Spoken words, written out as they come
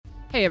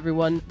Hey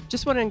everyone,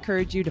 just want to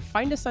encourage you to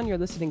find us on your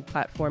listening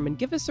platform and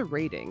give us a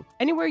rating.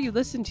 Anywhere you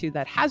listen to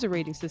that has a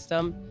rating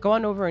system, go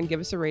on over and give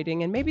us a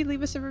rating and maybe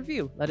leave us a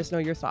review. Let us know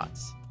your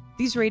thoughts.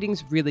 These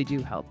ratings really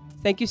do help.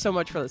 Thank you so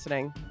much for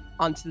listening.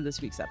 On to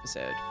this week's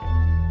episode.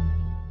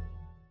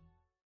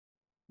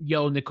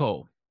 Yo,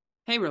 Nicole.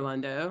 Hey,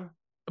 Rolando.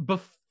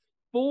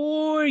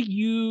 Before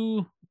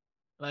you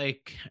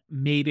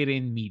made it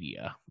in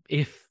media,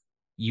 if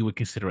you would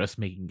consider us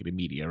making it in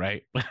media,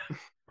 right?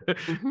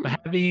 Mm-hmm.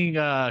 But having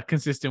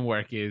consistent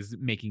work is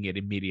making it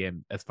in media,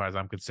 as far as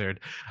I'm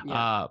concerned.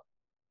 Yeah.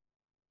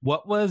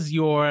 What was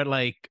your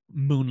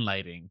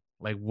moonlighting?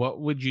 What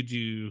would you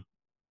do?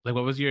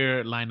 What was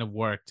your line of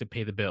work to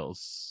pay the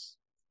bills?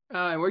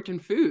 I worked in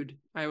food.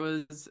 I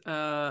was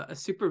a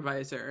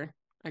supervisor.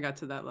 I got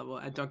to that level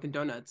at Dunkin'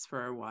 Donuts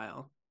for a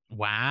while.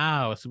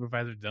 Wow,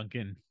 Supervisor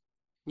Duncan.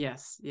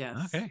 Yes.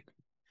 Okay,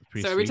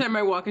 pretty So every sweet. time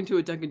I walk into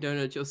a Dunkin'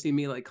 Donuts, you'll see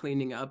me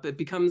cleaning up. It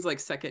becomes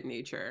second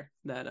nature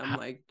that I'm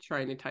How,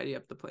 trying to tidy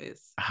up the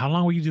place. how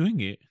long were you doing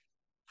it?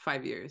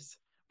 5 years.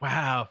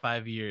 Wow,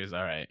 5 years.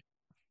 All right.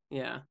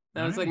 Yeah.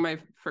 That All was right. my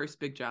first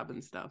big job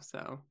and stuff.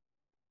 So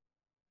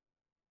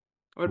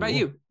what about Cool.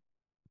 you?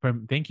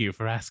 Thank you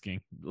for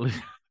asking.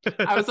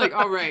 I was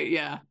all right,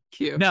 yeah,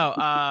 cute. No,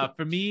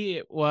 for me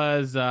it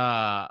was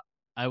I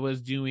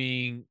was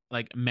doing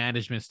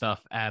management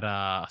stuff at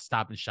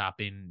Stop and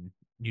Shop in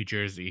New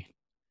Jersey.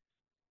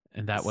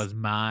 And that was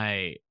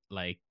my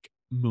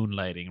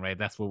moonlighting, right?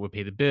 That's what would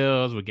pay the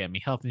bills, would get me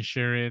health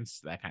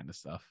insurance, that kind of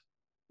stuff.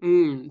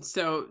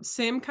 So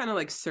same kind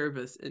of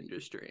service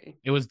industry.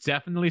 It was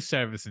definitely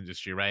service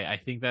industry, right? I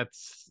think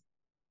that's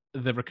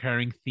the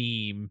recurring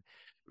theme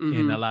in a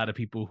Mm-hmm. lot of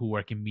people who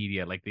work in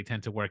media. They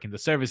tend to work in the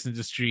service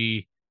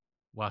industry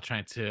while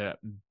trying to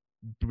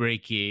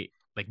break it,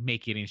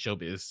 make it in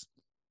showbiz.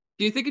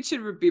 Do you think it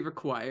should be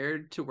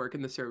required to work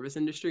in the service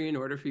industry in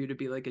order for you to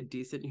be a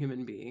decent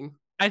human being?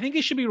 I think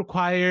it should be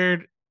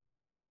required.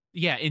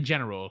 Yeah, in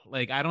general.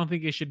 I don't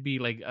think it should be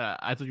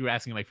I thought you were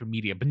asking for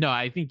media, but no,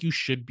 I think you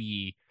should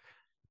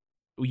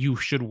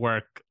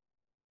work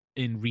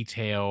in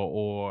retail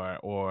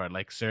or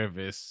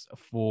service Yeah.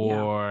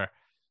 for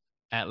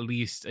at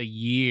least a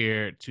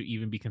year to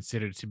even be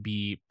considered to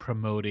be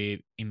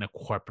promoted in a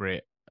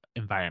corporate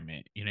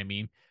environment. You know what I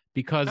mean?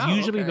 Because Oh,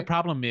 usually the okay.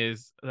 problem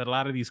is that a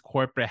lot of these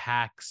corporate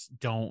hacks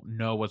don't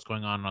know what's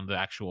going on the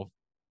actual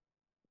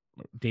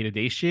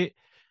day-to-day shit,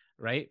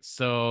 right?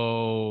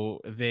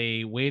 So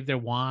they wave their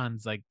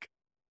wands like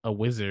a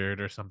wizard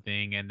or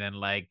something, and then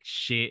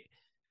shit,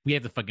 we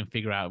have to fucking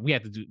figure out. We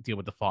have to deal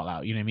with the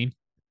fallout. You know what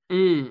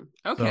I mean?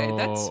 Okay,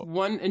 that's So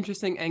one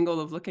interesting angle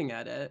of looking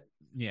at it.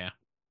 yeah,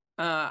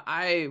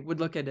 I would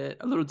look at it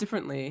a little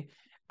differently.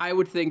 I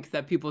would think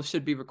that people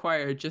should be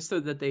required just so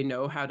that they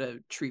know how to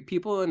treat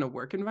people in a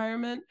work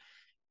environment.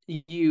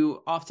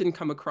 You often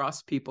come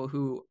across people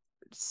who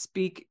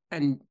speak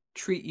and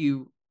treat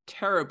you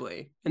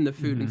terribly in the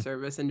food and mm-hmm.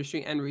 service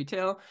industry and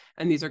retail.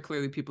 And these are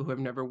clearly people who have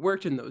never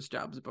worked in those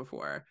jobs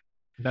before.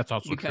 That's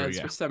also true. Because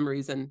Yeah, for some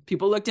reason,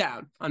 people look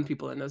down on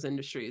people in those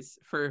industries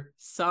for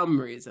some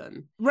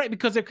reason. right,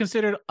 because they're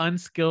considered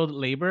unskilled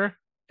labor,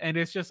 and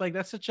it's just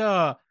that's such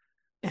a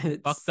fucked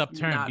It's up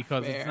term not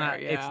because fair.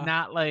 it's Yeah.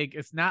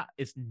 not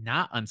it's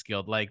not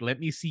unskilled. Let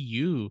me see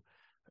you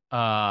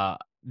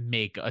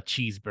make a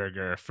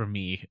cheeseburger for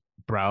me,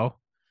 bro.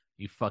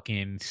 You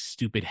fucking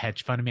stupid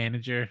hedge fund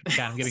manager. God,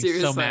 I'm getting so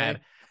Seriously.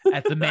 mad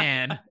at the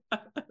man.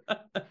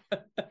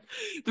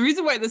 The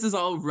reason why this is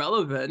all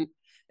relevant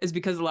is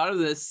because a lot of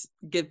this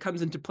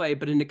comes into play,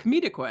 but in a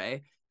comedic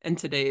way in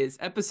today's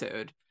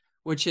episode,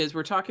 which is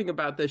we're talking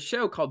about this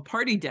show called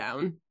Party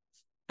Down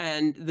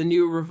and the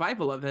new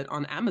revival of it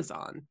on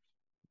Amazon,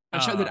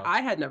 a show that I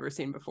had never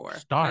seen before.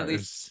 At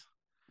least, Stars.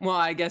 well,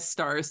 I guess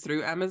stars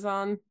through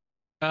Amazon.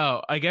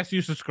 Oh, I guess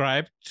you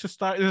subscribe to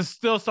Star. It's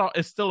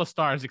still a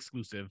Stars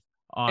exclusive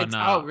on.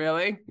 Oh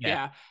really? Yeah.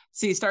 Yeah.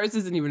 See, stars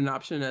isn't even an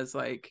option as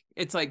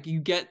it's you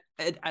get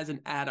it as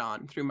an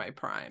add-on through my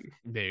Prime.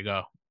 There you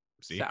go.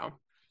 See. So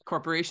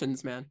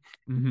corporations, man.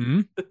 Mm-hmm.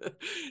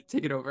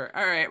 Take it over.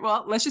 All right.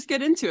 Well, let's just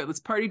get into it. Let's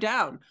party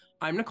down.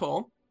 I'm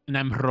Nicole. And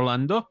I'm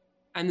Rolando.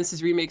 And this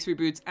is Remakes,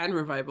 Reboots, and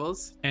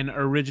Revivals. An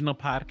original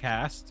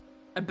podcast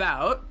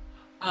about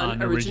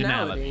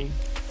unoriginality.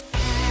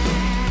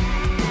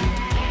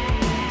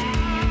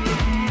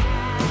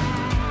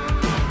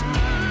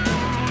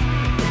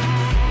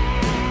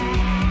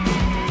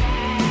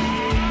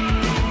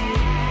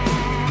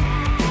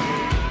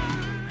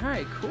 All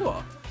right,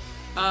 cool.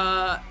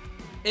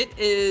 It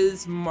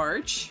is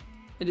March.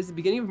 It is the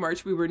beginning of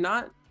March. We were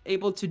not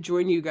able to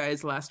join you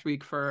guys last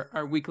week for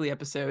our weekly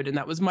episode, and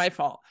that was my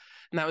fault.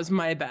 And that was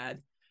my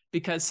bad.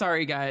 Because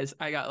sorry guys,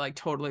 I got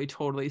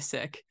totally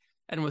sick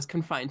and was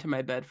confined to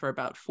my bed for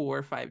about 4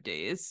 or 5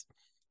 days.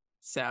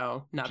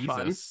 So not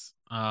Jesus.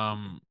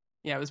 fun.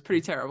 Yeah, it was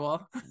pretty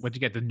terrible. What'd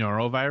you get? The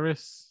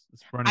norovirus?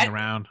 It's running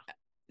around.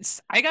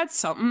 I got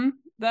something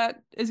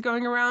that is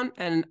going around,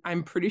 and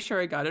I'm pretty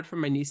sure I got it from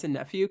my niece and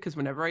nephew, because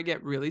whenever I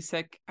get really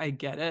sick, I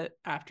get it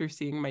after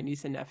seeing my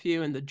niece and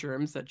nephew and the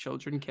germs that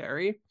children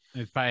carry.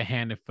 It's probably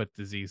hand and foot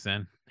disease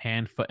then.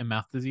 Hand, foot, and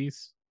mouth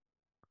disease.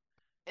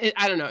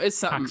 I don't know. It's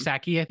something.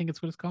 Coxsackie, I think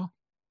it's what it's called.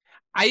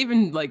 I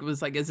even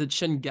was like, is it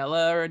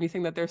Shigella or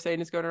anything that they're saying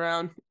is going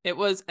around? It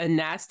was a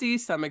nasty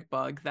stomach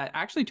bug that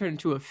actually turned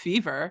into a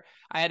fever.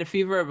 I had a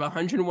fever of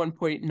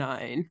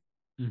 101.9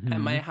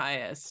 at my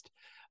highest.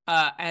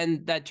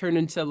 And that turned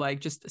into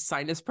like just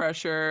sinus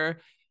pressure,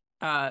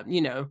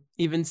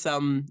 even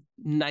some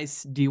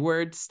nice D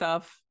word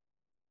stuff.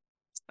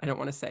 I don't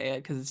want to say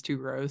it because it's too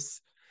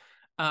gross.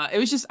 I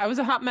was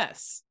a hot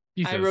mess.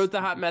 Jesus. I wrote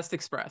the Hot Mess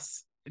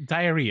Express.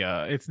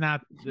 Diarrhea. It's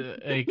not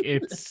like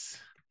it's.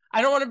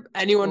 I don't want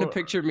anyone to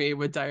picture me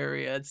with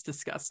diarrhea. It's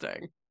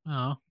disgusting.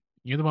 Oh,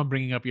 you're the one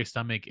bringing up your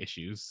stomach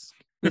issues.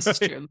 This is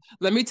true.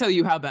 Let me tell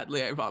you how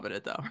badly I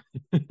vomited, though.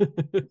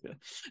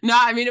 No,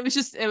 I mean, I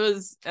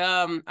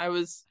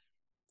was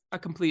a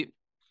complete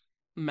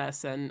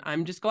mess, and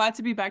I'm just glad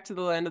to be back to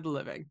the land of the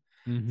living.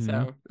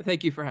 So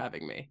thank you for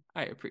having me.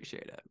 I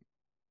appreciate it.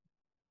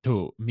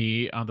 Who,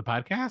 me on the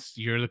podcast?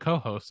 You're the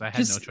co-host. I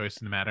had no choice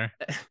in the matter.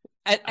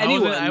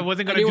 I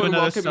wasn't going to do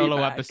another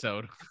solo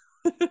episode.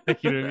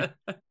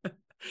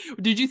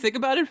 Did you think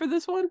about it for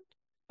this one?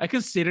 I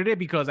considered it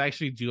because I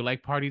actually do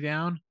like Party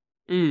Down.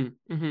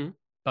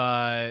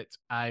 But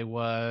I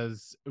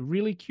was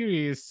really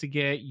curious to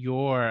get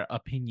your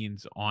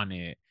opinions on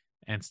it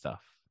and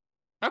stuff.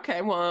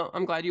 Okay, well,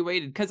 I'm glad you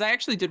waited because I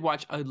actually did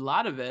watch a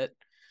lot of it,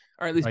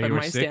 or at least by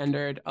my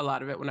standard, a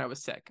lot of it when I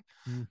was sick.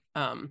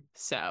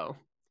 So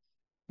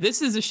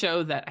this is a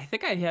show that I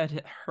think I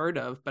had heard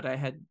of, but I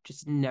had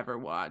just never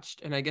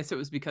watched. And I guess it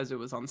was because it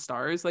was on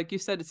Starz. Like you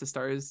said, it's a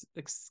Starz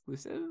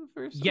exclusive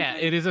or something. Yeah,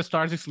 it is a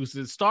Starz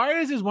exclusive.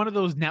 Starz is one of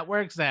those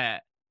networks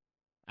that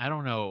I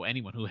don't know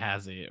anyone who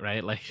has it,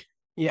 right? Like,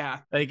 yeah,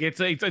 like it's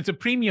a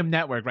premium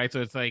network, right?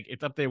 So it's like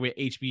it's up there with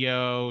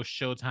HBO,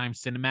 Showtime,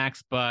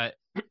 Cinemax, but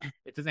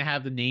it doesn't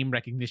have the name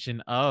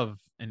recognition of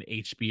an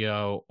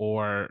HBO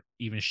or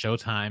even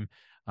Showtime.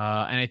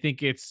 And I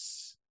think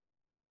it's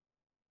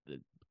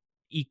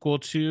equal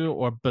to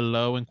or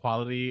below in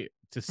quality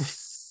to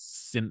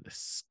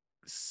Cinemax.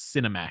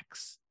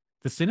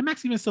 Does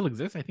Cinemax even still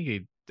exist? I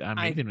think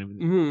I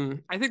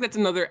think that's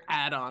another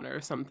add-on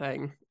or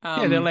something.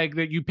 Yeah, they're like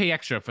you pay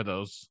extra for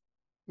those.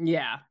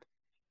 Yeah,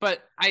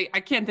 but I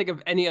can't think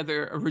of any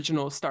other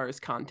original Starz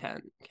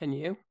content. Can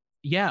you?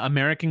 Yeah,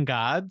 American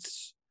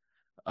Gods,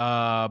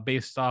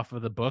 based off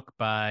of the book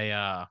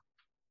by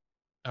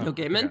Neil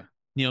Gaiman.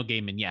 Neil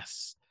Gaiman,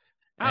 yes.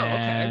 Oh, okay.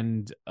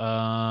 And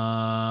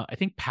I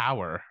think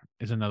Power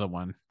is another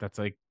one that's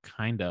like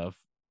kind of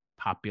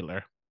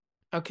popular.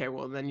 Okay,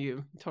 well then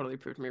you totally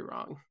proved me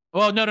wrong.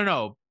 Well,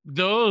 no.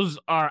 Those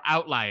are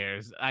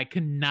outliers. I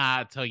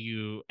cannot tell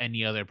you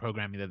any other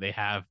programming that they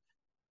have.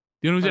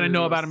 The only reason I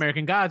know about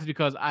American Gods is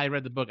because I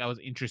read the book. I was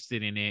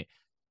interested in it,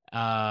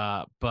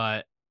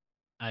 but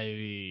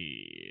I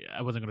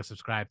wasn't going to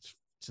subscribe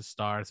to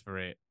Starz for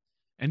it.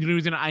 And the only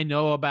reason I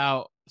know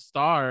about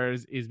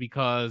Starz is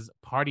because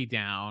Party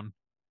Down,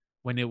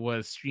 when it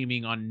was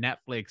streaming on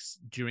Netflix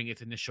during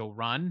its initial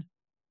run,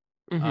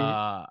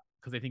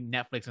 because I think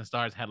Netflix and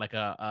Starz had like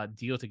a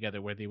deal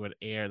together where they would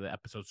air the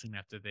episodes soon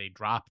after they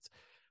dropped.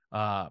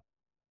 That's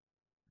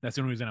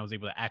the only reason I was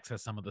able to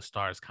access some of the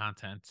Starz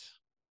content.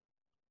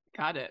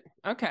 Got it.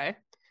 Okay.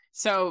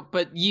 So,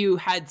 but you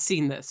had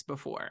seen this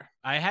before.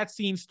 I had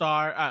seen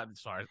Starz.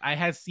 I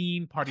had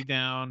seen Party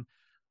Down.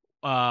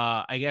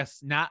 I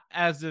guess not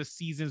as the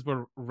seasons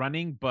were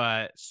running,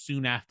 but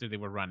soon after they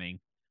were running.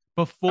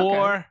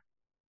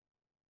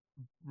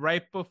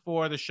 Right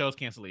before the show's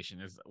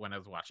cancellation is when I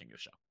was watching the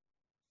show.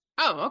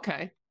 Oh,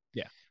 okay.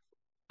 Yeah.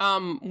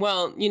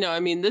 Well, I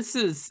mean,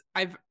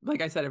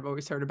 like I said, I've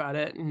always heard about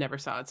it and never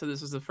saw it. So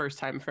this was the first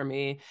time for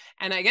me.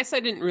 And I guess I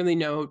didn't really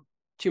know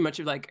too much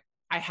of I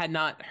had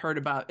not heard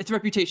about its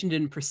reputation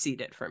didn't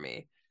precede it for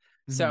me.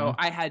 So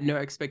I had no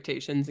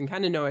expectations and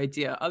kind of no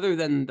idea other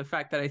than the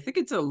fact that I think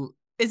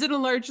is it a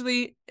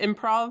largely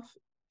improv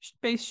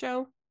based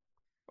show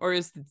or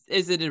is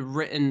it a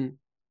written?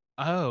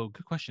 Oh,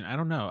 good question. I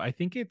don't know. I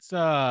think it's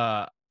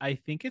written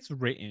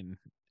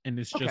and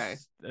it's just, okay.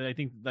 I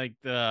think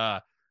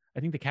the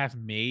cast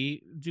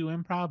may do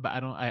improv, but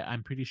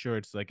I'm pretty sure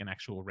it's like an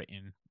actual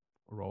written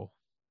role.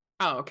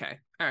 Oh, okay.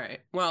 All right.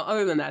 Well,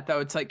 other than that, though,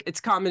 it's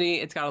comedy.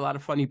 It's got a lot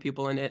of funny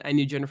people in it. I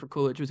knew Jennifer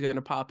Coolidge was going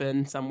to pop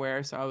in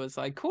somewhere. So I was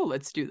like, cool,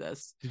 let's do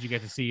this. Did you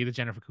get to see the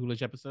Jennifer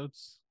Coolidge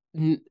episodes?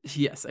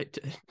 Yes, I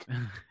did.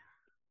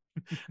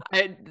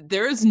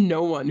 There is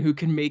no one who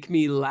can make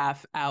me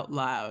laugh out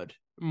loud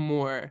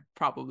more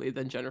probably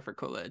than Jennifer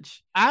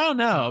Coolidge. I don't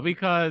know,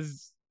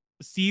 because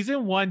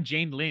season 1,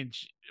 Jane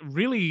Lynch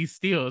really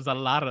steals a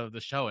lot of the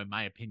show, in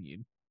my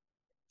opinion.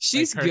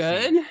 She's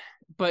good.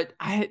 But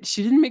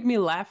she didn't make me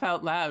laugh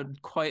out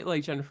loud quite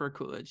like Jennifer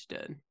Coolidge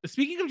did.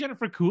 Speaking of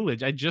Jennifer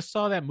Coolidge, I just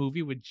saw that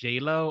movie with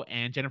J-Lo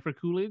and Jennifer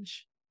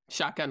Coolidge.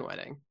 Shotgun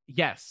Wedding.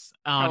 Yes,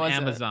 on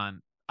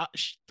Amazon.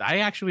 I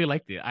actually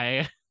liked it.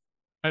 I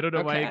don't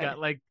know why it got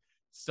like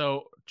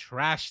so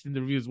trashed in the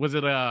reviews. Was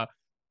it the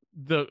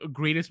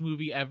greatest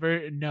movie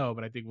ever? No,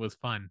 but I think it was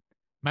fun.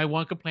 My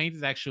one complaint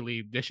is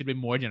actually there should be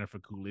more Jennifer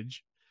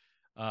Coolidge.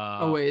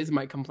 Always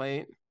my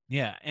complaint.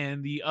 Yeah,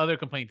 and the other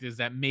complaint is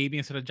that maybe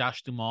instead of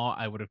Josh Duhamel,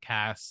 I would have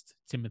cast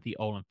Timothy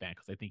Olyphant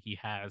because I think he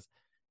has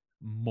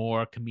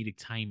more comedic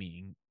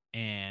timing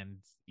and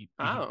he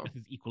Oh,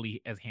 is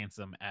equally as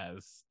handsome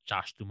as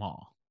Josh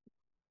Duhamel.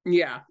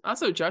 yeah.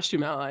 Also, Josh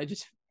Duhamel. I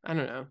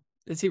don't know.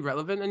 Is he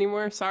relevant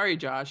anymore? Sorry,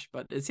 Josh,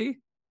 but is he?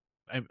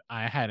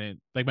 I hadn't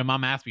like my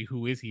mom asked me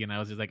who is he, and I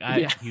was just like,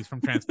 Yeah. he's from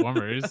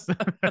Transformers.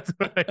 That's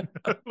what I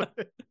know.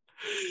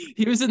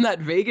 He was in that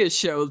Vegas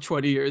show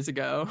 20 years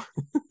ago.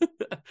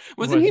 Wasn't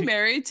Was he he?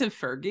 married to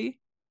Fergie?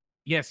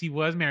 Yes, he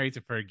was married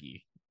to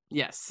Fergie.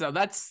 Yes. So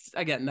that's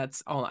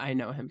all I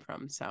know him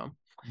from. So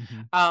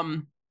Mm-hmm.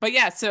 but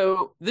yeah,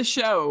 so this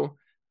show,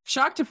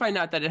 shocked to find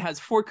out that it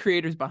has 4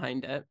 creators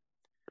behind it.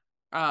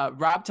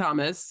 Rob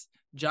Thomas,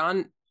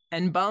 John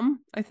Enbom,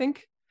 I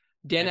think,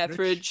 Dan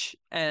Etheridge,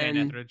 Dan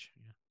and Etheridge.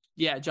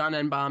 yeah, John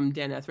Enbom,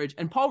 Dan Etheridge,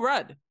 and Paul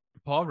Rudd.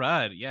 Paul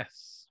Rudd,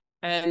 yes.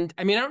 And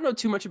I mean, I don't know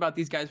too much about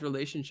these guys'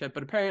 relationship,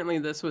 but apparently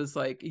this was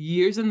like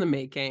years in the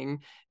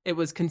making. It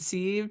was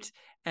conceived,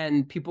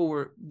 and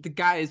the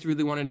guys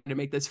really wanted to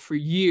make this for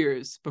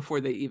years before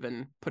they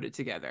even put it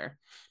together.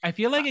 I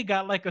feel like it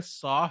got like a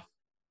soft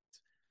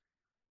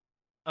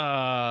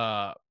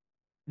not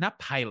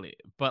pilot,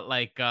 but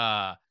like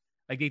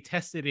they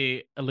tested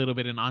it a little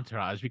bit in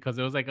Entourage because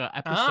there was like an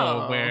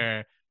episode Oh,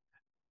 where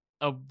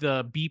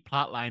the B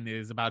plot line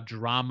is about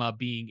drama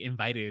being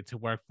invited to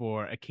work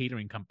for a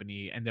catering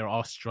company and they're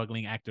all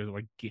struggling actors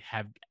or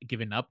have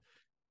given up.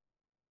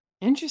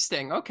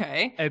 interesting.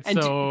 Okay. And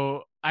And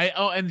so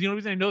and the only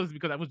reason I know this is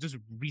because I was just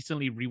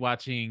recently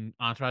rewatching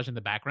Entourage in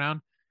the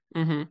background.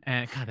 mm-hmm.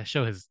 And God, that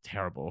show is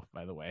terrible,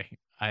 by the way.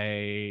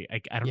 I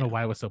don't know Yeah.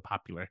 why it was so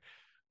popular.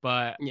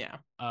 But Yeah.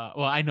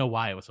 well, I know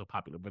why it was so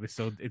popular, but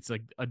it's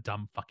like a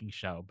dumb fucking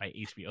show by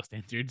HBO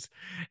standards.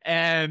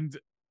 And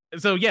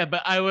so yeah,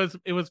 but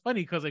it was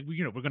funny because like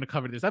we're gonna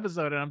cover this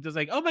episode, and I'm just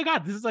like, oh my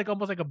god, this is like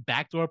almost like a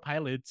backdoor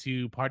pilot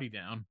to Party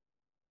Down.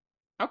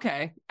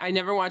 Okay. I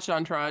never watched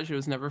Entourage. It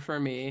was never for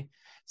me.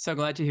 So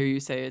glad to hear you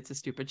say it's a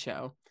stupid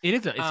show.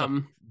 It's a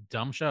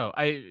dumb show.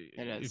 It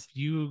is. If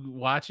you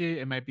watch it,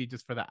 it might be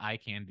just for the eye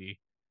candy.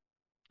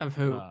 Of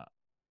who? Uh,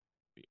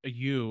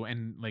 you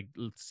and like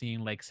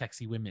seeing like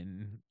sexy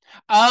women.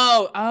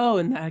 Oh,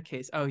 in that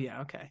case. Oh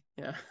yeah, okay.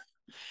 Yeah.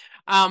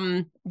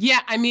 Yeah,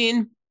 I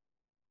mean,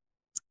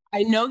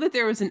 I know that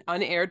there was an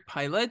unaired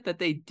pilot that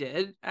they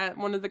did at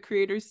one of the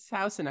creators'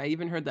 house, and I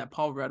even heard that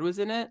Paul Rudd was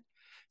in it.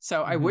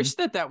 So I Mm-hmm. wish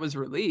that was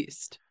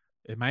released.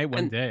 It might one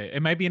And day.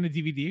 It might be in a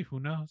DVD. Who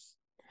knows?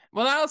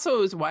 well, that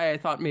also is why I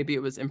thought maybe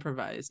it was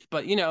improvised.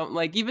 But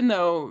like even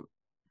though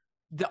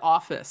The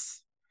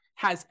Office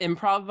has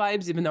improv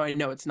vibes, even though I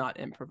know it's not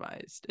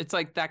improvised, it's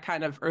like that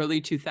kind of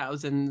early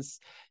 2000s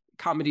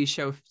comedy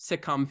show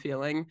sitcom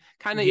feeling,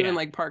 kind of even Yeah.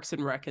 like Parks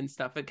and Rec and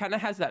stuff. It kind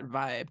of has that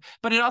vibe,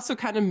 but it also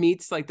kind of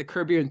meets like the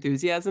Curb Your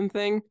Enthusiasm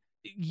thing,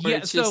 where Yeah.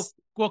 it's So, just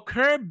well,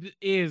 Curb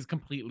is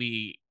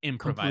completely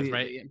improvised, right?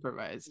 completely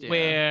improvised. Yeah.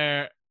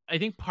 Where I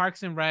think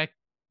Parks and Rec,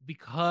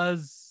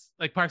 because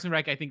like Parks and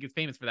Rec, I think is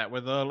famous for that,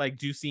 where they'll like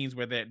do scenes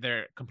where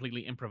they're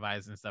completely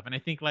improvised and stuff. And I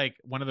think like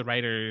one of the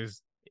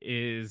writers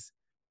is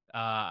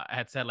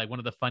had said like one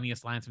of the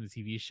funniest lines from the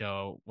TV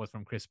show was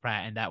from Chris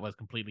Pratt, and that was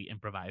completely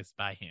improvised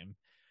by him.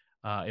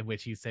 In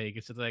which he's saying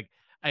it's just like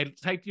I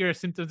typed your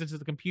symptoms into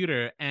the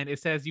computer and it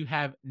says you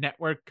have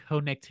network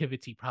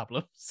connectivity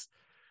problems.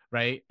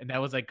 Right. And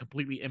that was like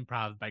completely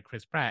improv by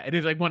Chris Pratt. It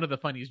is like one of the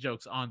funniest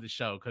jokes on the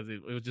show because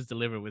it was just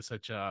delivered with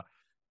such a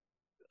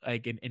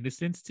like an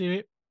innocence to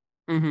it.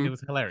 It Mm-hmm.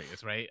 was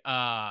hilarious, right?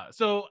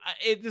 So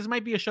this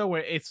might be a show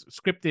where it's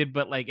scripted,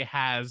 but like it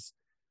has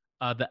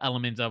the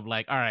element of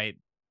like, all right,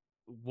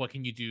 what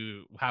can you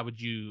do? How would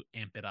you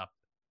amp it up?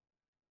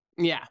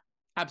 Yeah,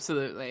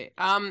 absolutely.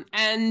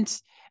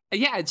 And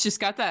yeah, it's just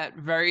got that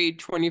very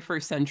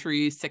 21st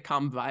century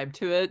sitcom vibe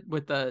to it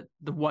with the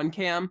one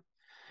cam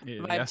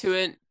vibe to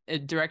Yes. it. A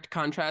direct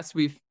contrast.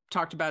 We've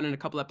talked about in a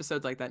couple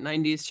episodes like that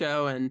 90s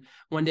show and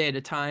One Day at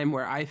a Time,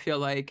 where I feel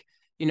like,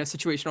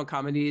 situational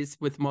comedies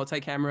with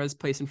multi-cameras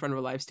placed in front of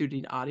a live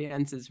studio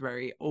audience is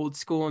very old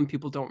school and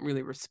people don't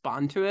really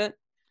respond to it.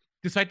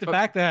 Despite the But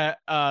fact that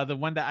the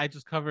one that I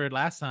just covered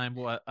last time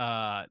was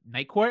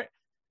Night Court,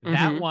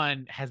 that mm-hmm.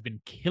 one has been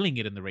killing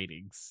it in the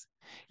ratings.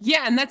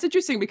 Yeah, and that's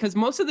interesting because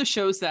most of the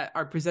shows that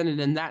are presented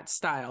in that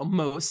style,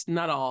 most,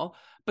 not all,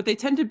 but they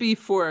tend to be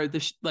for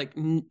the like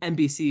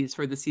NBCs,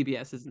 for the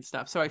CBSs and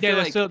stuff. So I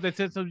Yeah, feel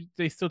like,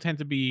 they still tend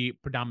to be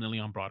predominantly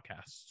on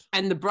broadcast.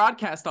 and the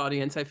broadcast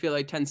audience, I feel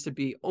like tends to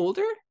be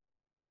older.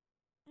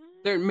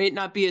 There may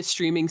not be as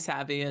streaming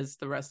savvy as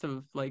the rest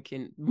of like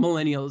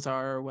millennials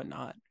are or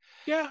whatnot.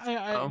 Yeah,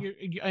 So,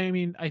 I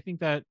mean, I think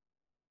that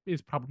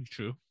is probably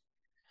true.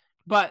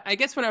 but I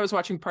guess when I was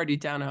watching Party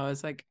Down, I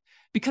was like,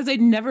 because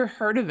I'd never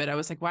heard of it, I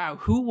was like, wow,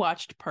 who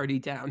watched Party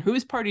Down? Who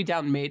is Party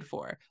Down made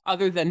for,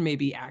 other than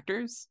maybe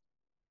actors?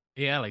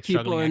 Yeah, like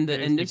People struggling in the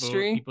actors,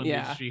 industry. people in the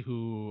Yeah. industry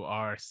who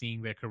are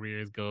seeing their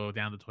careers go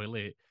down the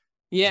toilet and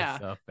Yeah.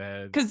 stuff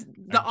that Because are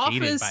The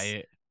jaded by Office,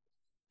 it.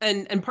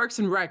 and Parks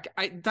and Rec,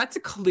 that's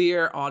a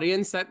clear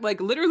audience that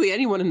like literally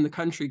anyone in the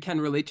country can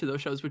relate to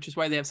those shows, which is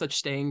why they have such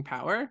staying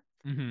power.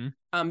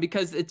 Mm-hmm.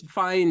 Because it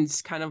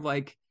finds kind of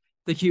like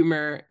the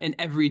humor in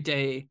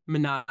everyday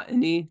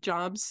monotony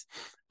jobs.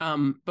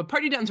 But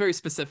Party Down's very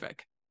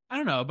specific. I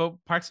don't know, but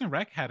Parks and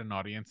Rec had an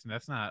audience, and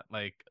that's not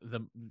like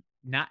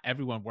not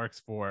everyone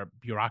works for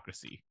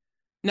bureaucracy.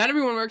 Not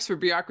everyone works for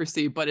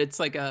bureaucracy, but it's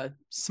like a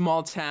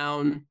small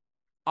town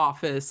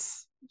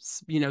office,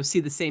 see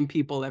the same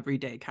people every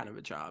day kind of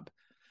a job.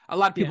 A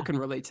lot of people can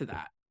relate to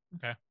that.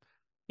 Okay.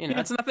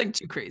 It's nothing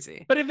too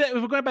crazy. But if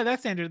we're going by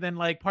that standard, then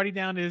like Party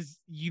Down is,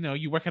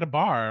 you work at a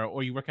bar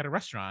or you work at a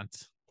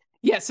restaurant.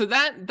 Yeah, so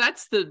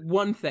that's the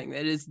one thing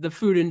that is the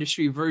food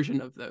industry version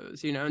of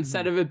those,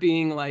 instead of it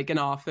being like an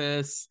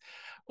office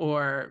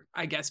or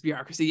I guess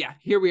bureaucracy. Yeah,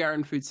 here we are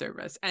in food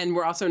service. And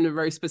we're also in a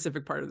very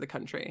specific part of the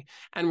country.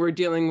 And we're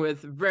dealing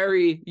with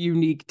very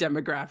unique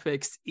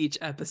demographics each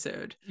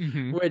episode,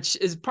 which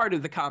is part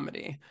of the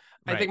comedy.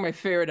 Right. I think my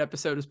favorite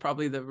episode is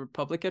probably the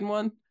Republican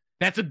one.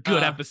 That's a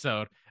good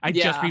episode. I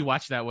just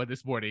rewatched that one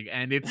this morning,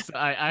 and it's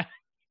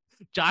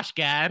Josh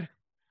Gad,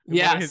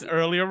 one of his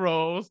earlier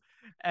roles,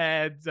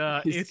 and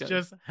it's good.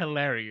 Just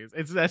hilarious.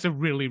 That's a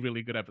really,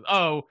 really good episode.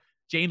 Oh,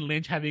 Jane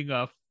Lynch having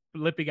a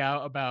flipping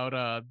out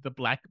about the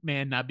black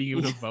man not being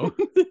able to vote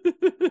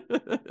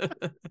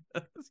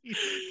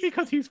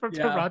because he's from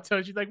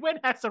Toronto. She's like, when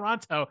has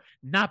Toronto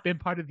not been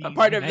part of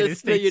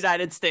the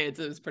United States?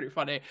 It was pretty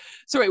funny.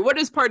 So wait, what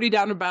is Party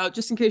Down about?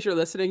 Just in case you're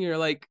listening, you're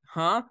like,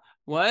 huh?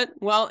 What?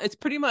 Well, it's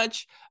pretty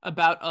much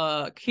about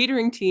a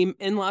catering team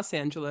in Los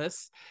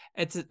Angeles.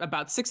 It's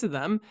about 6 of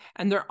them,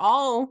 and they're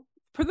all,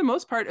 for the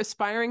most part,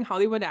 aspiring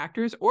Hollywood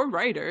actors or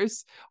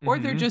writers, or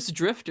they're just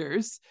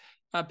drifters,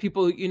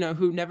 people,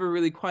 who never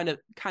really kind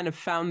of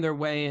found their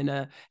way in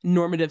a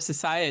normative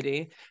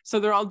society. So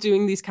they're all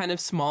doing these kind of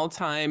small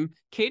time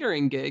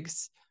catering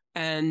gigs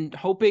and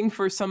hoping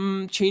for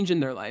some change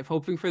in their life,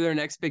 hoping for their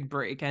next big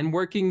break, and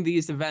working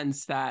these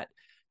events that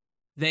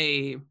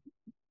they,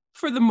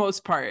 for the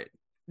most part,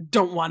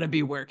 don't want to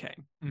be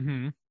working.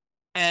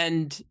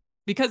 And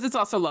because it's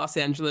also Los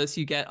Angeles,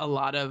 you get a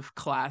lot of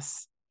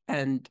class,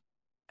 and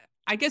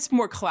I guess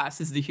more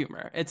class is the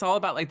humor. It's all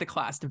about like the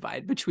class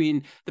divide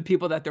between the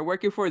people that they're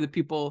working for, the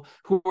people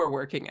who are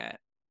working at.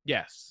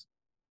 Yes,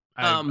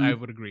 I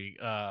would agree.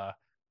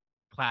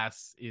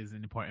 Class is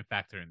an important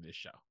factor in this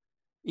show.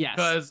 Yes,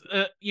 because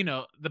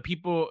the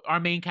people,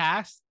 our main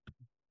cast,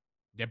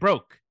 they're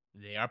broke.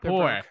 They are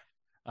poor.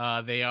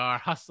 They are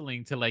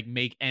hustling to like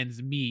make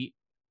ends meet,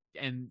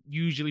 and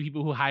usually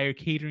people who hire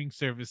catering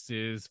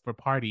services for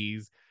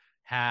parties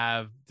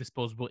have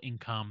disposable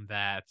income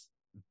that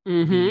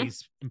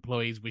these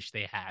employees wish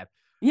they had.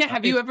 Yeah,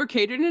 have you ever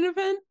catered an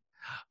event?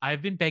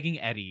 I've been begging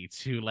Eddie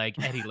to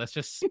Eddie, let's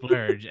just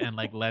splurge and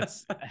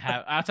let's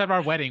have, outside of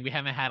our wedding, we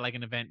haven't had like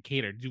an event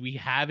catered. Do we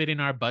have it in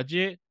our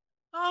budget?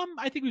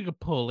 I think we could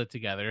pull it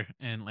together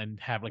and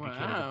have like a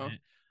catered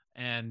event.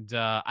 And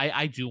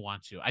I do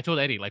want to. I told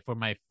Eddie, for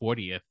my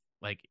 40th,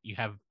 you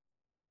have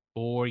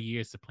 4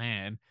 years to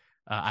plan.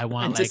 I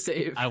want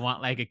I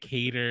want a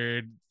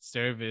catered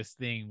service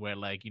thing where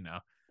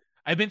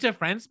I've been to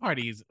friends'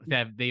 parties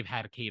that they've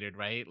had catered,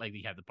 right?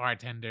 You have the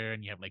bartender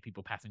and you have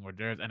people passing hors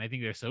d'oeuvres, and I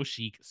think they're so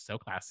chic, so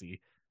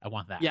classy. I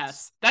want that.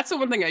 Yes, that's the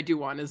one thing I do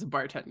want is a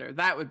bartender.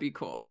 That would be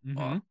cool.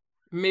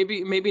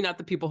 Maybe not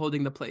the people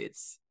holding the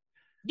plates.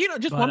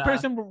 Just one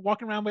person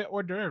walking around with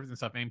hors d'oeuvres and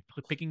stuff and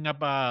picking up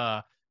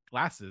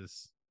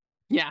glasses.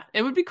 Yeah,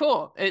 it would be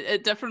cool.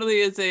 It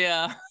definitely is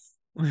a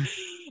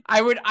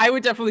I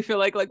would definitely feel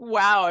like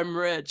wow, I'm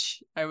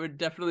rich. I would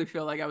definitely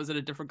feel like I was in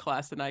a different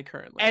class than I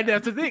currently am.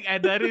 That's the thing,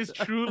 and that is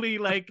truly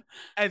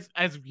as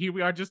here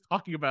we are just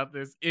talking about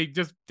this, it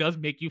just does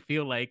make you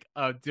feel like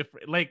a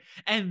different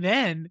and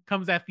then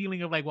comes that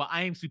feeling of well,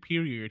 I am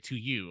superior to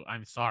you.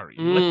 I'm sorry.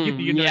 You know what I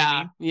mean?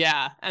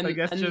 Yeah. And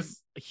that's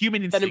just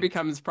human instinct. Then it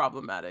becomes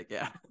problematic,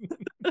 yeah.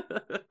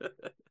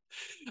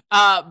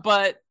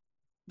 But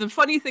the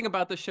funny thing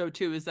about the show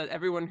too is that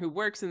everyone who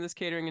works in this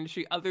catering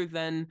industry, other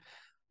than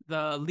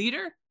the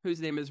leader,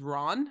 whose name is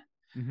Ron,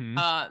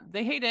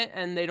 they hate it,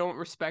 and they don't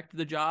respect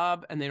the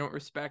job, and they don't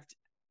respect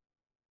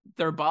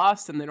their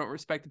boss, and they don't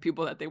respect the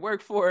people that they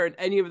work for, and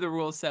any of the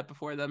rules set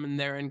before them. And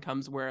therein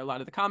comes where a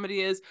lot of the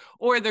comedy is,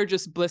 or they're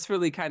just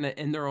blissfully kind of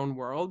in their own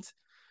world.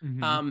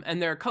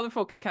 And they're a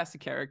colorful cast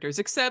of characters,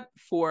 except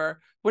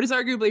for what is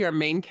arguably our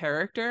main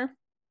character,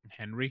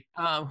 Henry,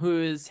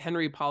 who is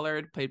Henry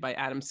Pollard, played by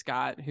Adam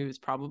Scott, who's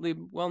probably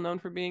well known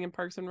for being in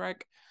Parks and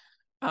Rec.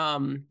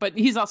 But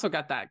he's also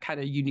got that kind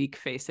of unique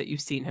face that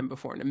you've seen him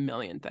before in a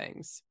million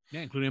things.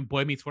 Yeah, including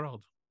Boy Meets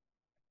World.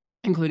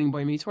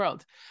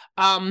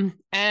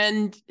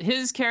 And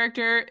his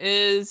character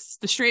is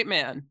the straight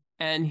man,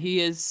 and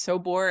he is so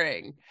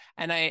boring.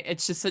 And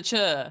it's just such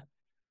a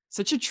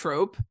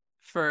trope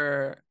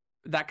for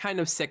that kind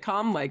of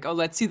sitcom,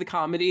 let's see the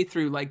comedy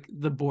through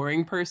the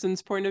boring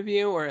person's point of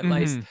view, or at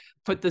least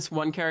put this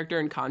one character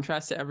in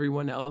contrast to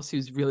everyone else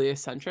who's really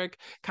eccentric,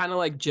 kind of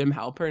like Jim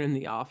Halpern in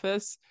The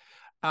Office,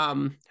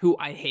 who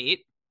I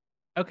hate.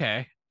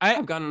 Okay. I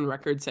I've gone on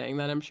record saying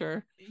that, I'm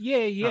sure.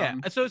 yeah.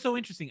 Um, So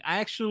interesting.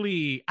 I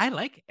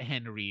like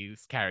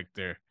Henry's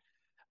character.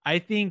 I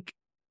think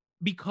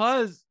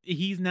because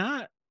he's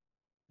not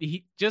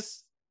he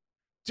just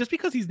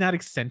because he's not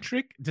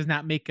eccentric does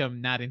not make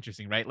him not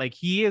interesting, right? Like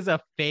he is a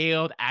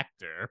failed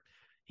actor.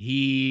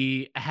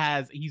 He's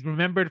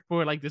remembered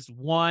for like this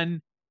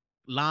one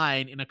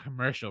line in a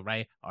commercial,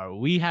 right? Are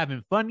we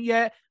having fun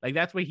yet? Like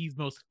that's what he's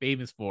most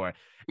famous for.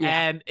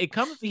 yeah. And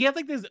he has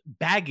like this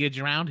baggage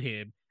around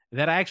him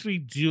that I actually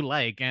do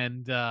like.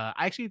 And I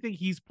actually think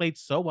he's played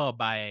so well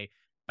by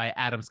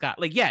Adam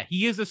Scott. Like, yeah,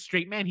 he is a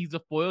straight man. He's a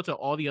foil to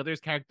all the others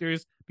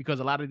characters because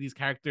a lot of these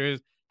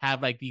characters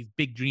have like these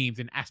big dreams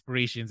and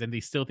aspirations and they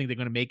still think they're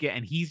going to make it.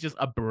 And he's just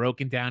a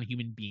broken down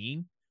human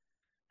being.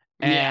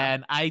 Yeah.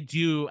 And I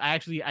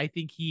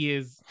think he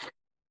is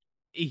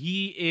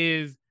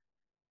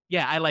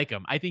yeah, I like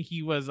him. I think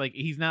he was like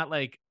he's not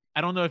like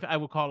I don't know if I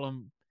would call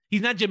him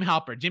he's not Jim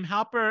Halper. Jim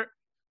Halper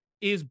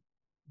is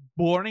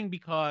boring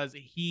because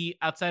he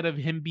outside of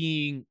him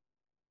being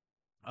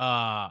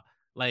uh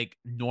like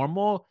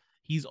normal,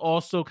 he's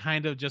also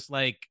kind of just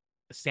like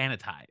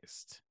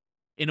sanitized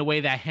in a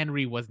way that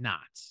Henry was not.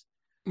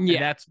 And Yeah.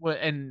 that's what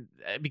and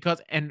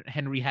because and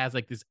Henry has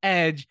like this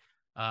edge,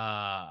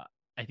 I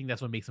think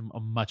that's what makes him a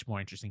much more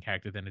interesting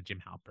character than a Jim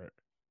Halpert.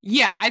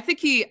 Yeah, I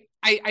think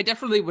I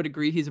definitely would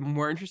agree he's a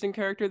more interesting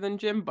character than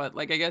Jim, but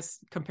like I guess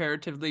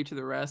comparatively to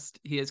the rest,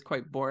 he is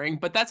quite boring.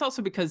 But that's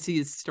also because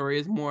his story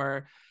is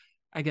more,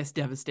 I guess,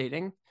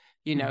 devastating.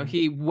 You know, Mm-hmm.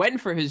 he went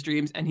for his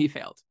dreams and he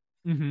failed.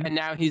 Mm-hmm. And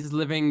now he's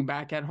living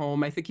back at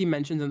home. I think he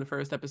mentions in the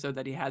first episode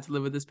that he had to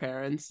live with his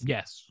parents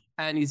Yes.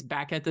 and he's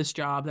back at this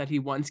job that he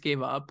once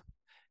gave up.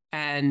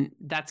 And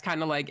that's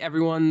kind of like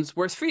everyone's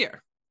worst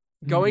fear,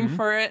 going Mm-hmm.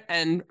 for it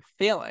and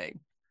failing.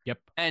 Yep.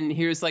 And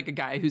here's like a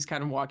guy who's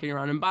kind of walking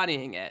around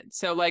embodying it.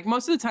 So like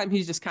most of the time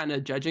he's just kind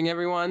of judging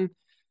everyone,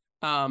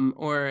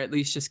 or at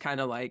least just kind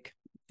of like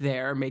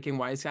there making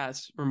wise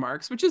ass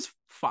remarks, which is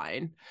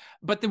fine.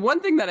 But the one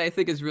thing that I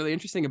think is really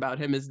interesting about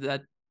him is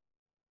that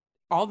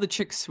all the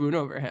chicks swoon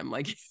over him.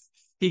 Like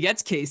he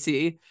gets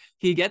Casey,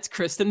 he gets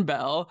Kristen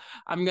Bell.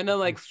 I'm gonna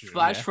like That's true.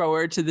 flash Yeah.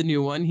 forward to the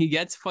new one. He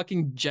gets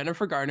fucking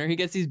Jennifer Garner. He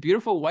gets these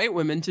beautiful white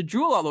women to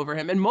drool all over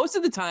him. And most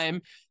of the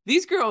time,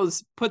 these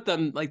girls put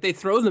them like they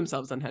throw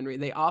themselves on Henry.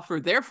 They offer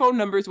their phone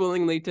numbers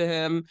willingly to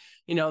him.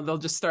 You know, they'll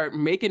just start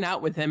making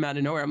out with him out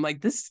of nowhere. I'm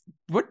like, this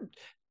what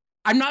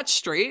I'm not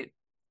straight,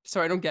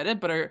 so I don't get it,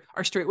 but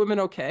are straight women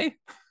okay?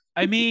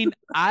 I mean,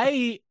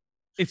 I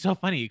it's so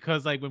funny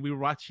because like when we were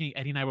watching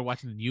Eddie and I were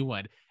watching the new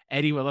one,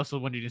 Eddie was also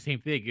wondering the same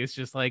thing. It's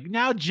just like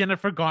now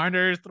Jennifer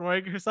Garner is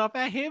throwing herself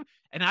at him.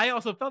 And I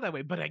also felt that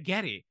way, but I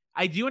get it.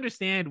 I do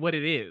understand what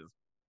it is.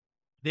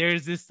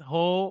 There's this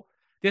whole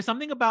there's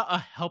something about a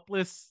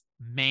helpless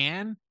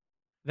man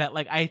that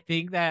like I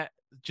think that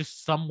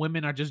just some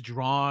women are just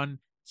drawn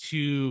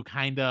to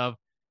kind of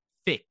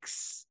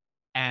fix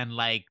and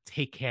like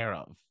take care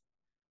of.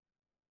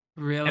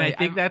 And I Really?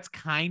 think that's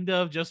kind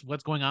of just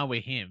what's going on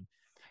with him.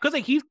 Cause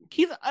like he's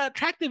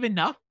attractive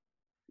enough,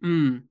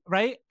 Mm,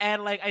 right?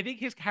 And like I think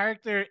his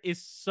character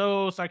is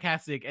so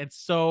sarcastic and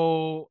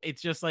so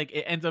it's just like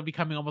it ends up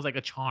becoming almost like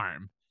a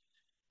charm.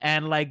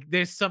 And like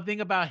there's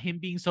something about him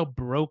being so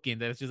broken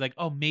that it's just like,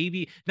 oh,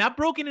 maybe not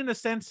broken in a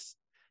sense.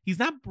 He's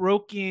not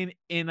broken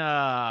in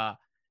like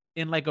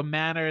a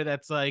manner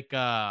that's like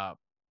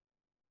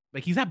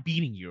he's not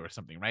beating you or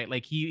something, right?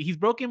 Like he's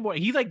broken more.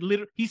 He's like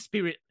literally his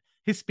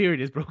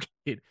spirit is broken.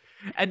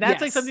 And that's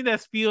like yes. something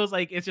that feels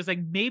like it's just like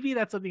maybe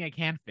that's something I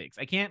can fix.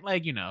 I can't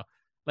like,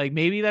 like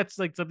maybe that's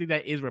like something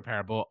that is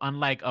repairable,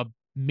 unlike a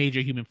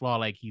major human flaw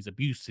like he's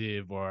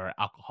abusive or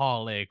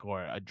alcoholic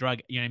or a drug,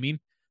 you know what I mean?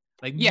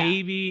 Like Yeah.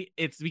 maybe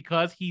it's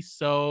because he's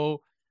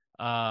so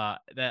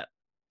that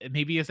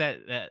maybe it's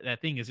that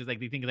thing is just like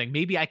they think like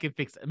maybe I can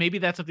fix maybe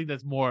that's something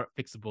that's more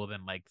fixable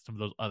than like some of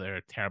those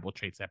other terrible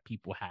traits that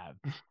people have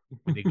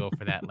when they go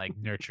for that like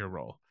nurture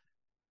role.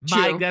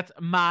 My True. that's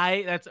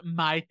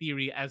my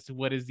theory as to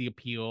what is the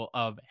appeal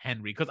of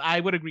Henry because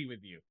I would agree with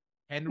you.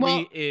 Henry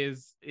Well,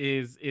 is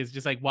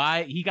just like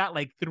why he got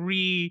like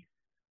three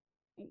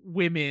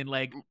women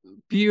like you know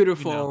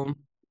beautiful,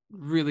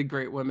 really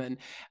great women.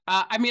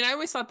 I mean, I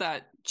always thought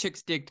that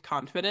chicks digged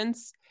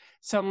confidence.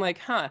 So I'm like,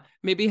 huh,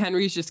 maybe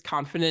Henry's just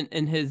confident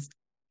in his,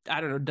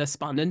 I don't know,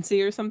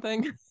 despondency or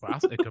something. well,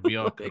 it could be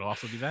it could Like,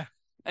 also be that.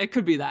 it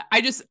could be that.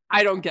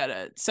 I don't get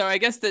it. So I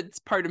guess that's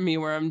part of me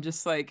where I'm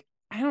just like,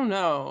 I don't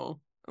know.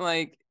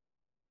 Like,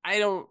 I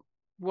don't,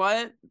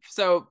 what?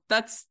 So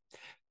that's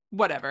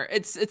whatever.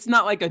 It's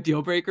not like a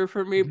deal breaker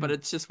for me, but Mhm.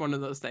 it's just one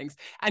of those things.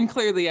 And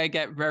clearly I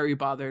get very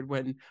bothered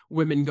when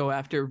women go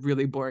after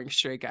really boring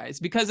straight guys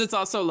because it's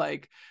also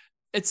like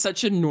it's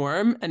such a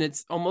norm and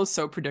it's almost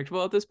so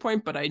predictable at this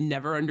point, but I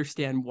never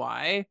understand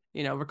why.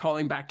 You know,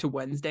 recalling back to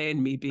Wednesday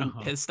and me being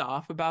Uh-huh. pissed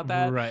off about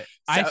that. Right.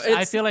 So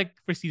I it's feel like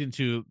for season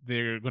 2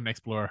 they're going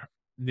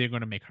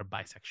to make her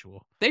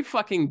bisexual. they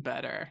fucking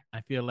better.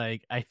 I feel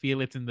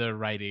it's in the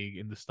writing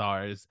in the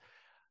stars.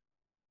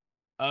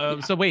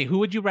 Yeah. So wait, who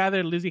would you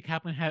rather Lizzie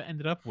Kaplan have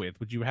ended up with?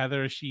 Would you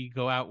rather she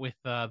go out with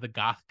the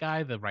goth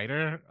guy, the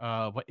writer?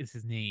 What is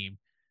his name?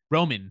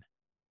 Roman.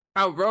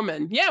 Oh,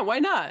 Roman. Yeah, why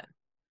not?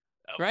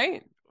 Uh,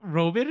 Right?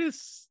 Roman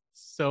is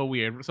so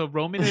weird. So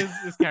Roman is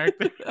this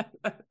character.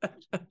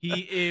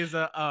 He is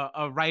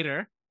a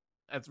writer.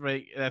 That's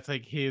right. That's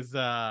like his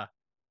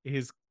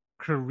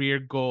career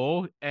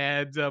goal,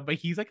 and but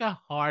he's like a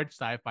hard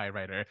sci-fi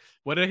writer.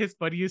 One of his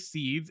funniest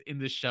scenes in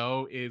the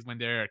show is when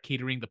they're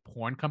catering the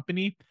porn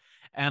company,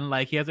 and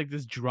like he has like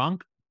this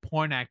drunk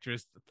porn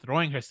actress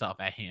throwing herself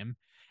at him,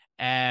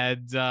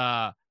 and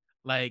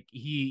like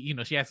she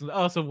asks him,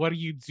 oh, so what do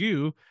you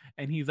do?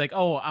 And he's like,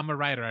 oh, I'm a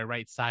writer, I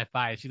write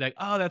sci-fi. And she's like,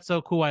 oh, that's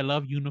so cool, I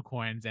love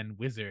unicorns and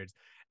wizards.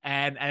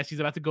 And as she's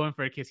about to go in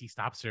for a kiss, he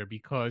stops her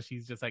because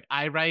she's just like,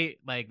 I write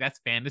like that's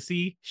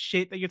fantasy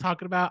shit that you're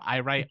talking about. I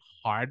write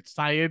hard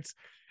science,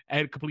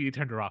 and completely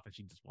turned her off, and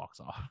she just walks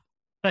off.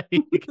 Like,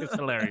 it's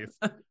hilarious.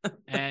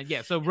 And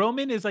yeah, so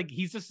Roman is like,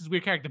 he's just this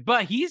weird character,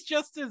 but he's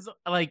just as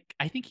like,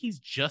 I think he's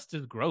just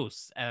as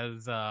gross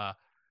as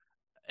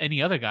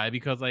any other guy,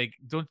 because like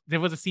there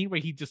was a scene where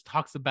he just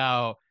talks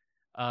about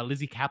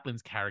Lizzie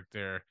Kaplan's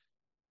character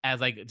as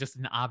like just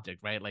an object,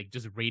 right? Like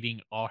just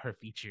rating all her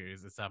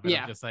features and stuff. And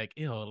I'm Yeah. just like,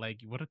 ew,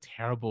 like what a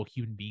terrible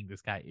human being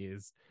this guy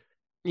is.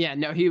 Yeah,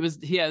 no, he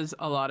has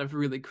a lot of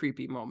really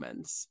creepy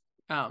moments.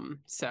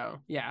 So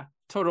yeah,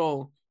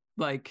 total,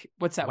 like,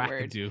 what's that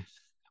word? Wackadoo.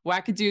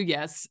 Wackadoo,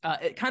 yes.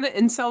 It kind of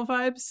incel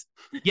vibes.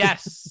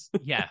 Yes.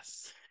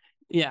 Yes.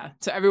 Yeah,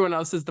 so everyone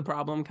else is the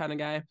problem kind of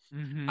guy.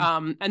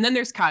 And then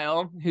there's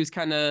Kyle, who's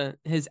kind of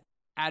his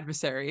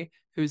adversary,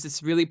 who's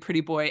this really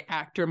pretty boy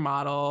actor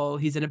model.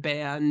 He's in a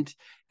band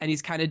and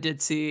he's kind of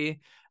ditzy.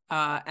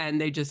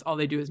 And all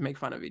they do is make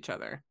fun of each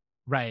other.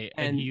 Right.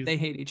 And they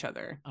hate each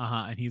other.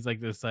 And he's like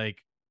this, like,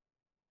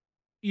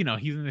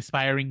 he's an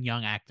aspiring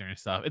young actor and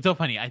stuff. It's so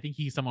funny. I think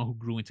he's someone who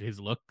grew into his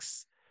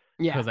looks.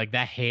 Yeah. Because like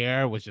that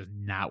hair was just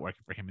not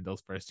working for him in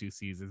those first 2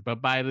 seasons.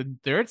 But by the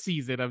 3rd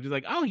season, I'm just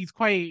like, oh, he's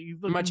looking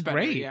much better.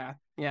 great. Yeah.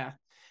 Yeah.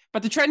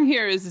 But the trend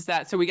here is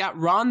that, so we got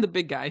Ron, the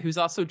big guy, who's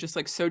also just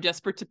like so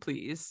desperate to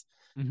please.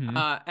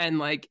 And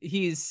like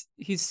he's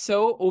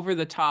so over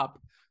the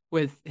top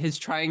with his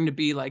trying to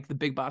be like the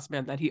big boss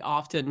man that he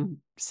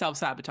often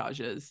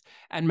self-sabotages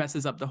and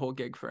messes up the whole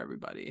gig for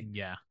everybody.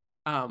 Yeah.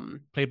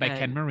 Played by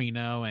Ken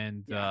Marino,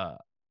 and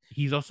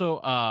he's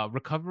also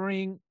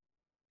recovering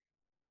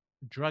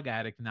drug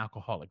addict and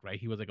alcoholic, right?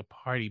 He was like a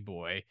party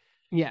boy.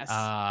 Yes.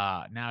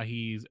 Now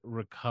he's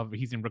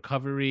in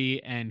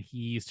recovery, and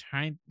he's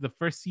trying, the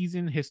first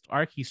season, his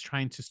arc, he's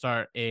trying to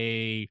start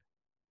a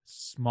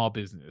small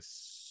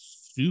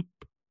business,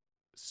 super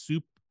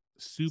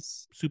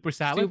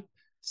salad,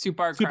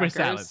 super crackers.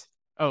 Salad.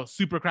 Oh,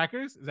 super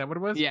crackers, is that what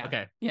it was? Yeah.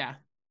 Okay. Yeah.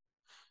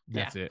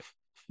 That's it.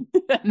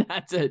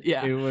 That's it.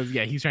 Yeah. It was,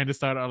 yeah, he's trying to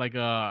start like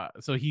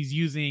so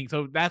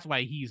that's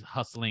why he's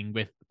hustling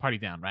with Party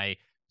Down, right?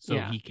 So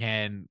he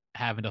can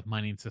have enough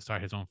money to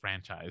start his own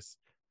franchise.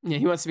 Yeah,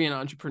 he wants to be an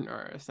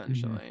entrepreneur,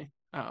 essentially.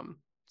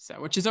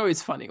 So which is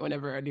always funny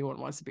whenever anyone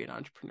wants to be an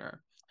entrepreneur.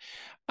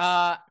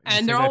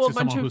 And they're all a bunch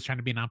someone of who's trying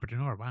to be an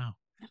entrepreneur. Wow.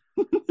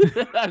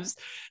 I'm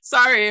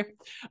sorry.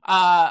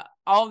 All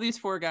of these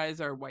 4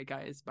 guys are white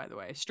guys, by the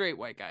way, straight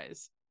white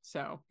guys.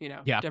 So,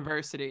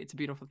 diversity, it's a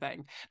beautiful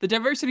thing. The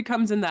diversity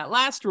comes in that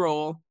last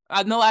role,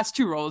 in the last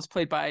 2 roles,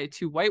 played by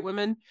 2 white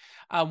women.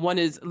 One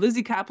is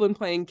Lizzie Kaplan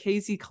playing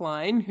Casey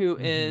Klein, who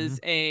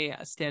is a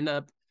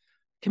stand-up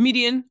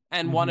comedian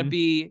and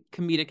wannabe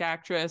comedic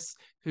actress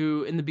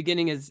who in the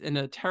beginning is in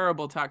a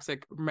terrible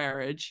toxic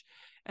marriage.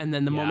 And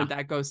then the moment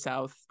that goes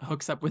south,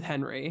 hooks up with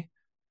Henry.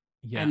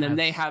 Yeah, and then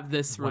they have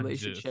this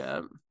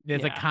relationship.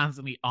 It's like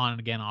constantly on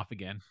again, off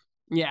again.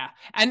 Yeah.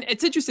 And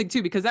it's interesting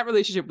too, because that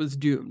relationship was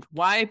doomed.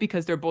 Why?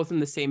 Because they're both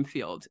in the same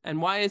field.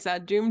 And why is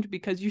that doomed?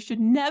 Because you should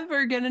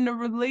never get in a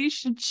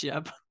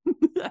relationship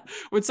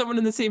with someone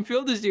in the same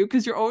field as you,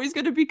 because you're always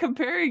going to be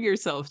comparing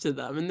yourself to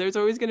them. And there's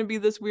always going to be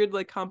this weird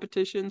like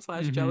competition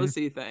 /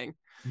 jealousy thing.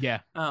 Yeah.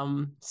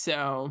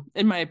 So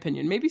in my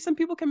opinion, maybe some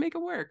people can make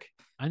it work.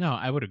 I know.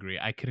 I would agree.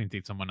 I couldn't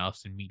date someone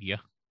else in media.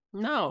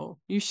 No,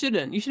 you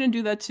shouldn't. You shouldn't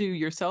do that to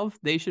yourself.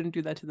 They shouldn't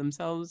do that to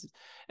themselves.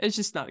 It's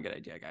just not a good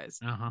idea, guys.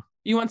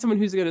 You want someone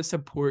who's going to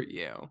support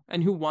you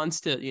and who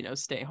wants to,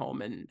 stay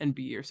home and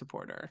be your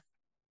supporter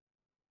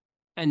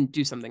and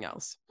do something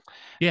else.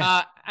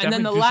 Yeah. And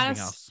then the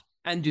last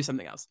and do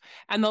something else.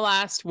 And the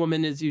last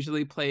woman is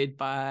usually played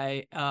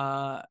by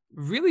a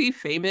really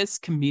famous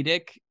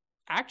comedic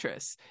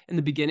actress. In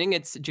the beginning,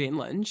 it's Jane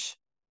Lynch.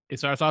 It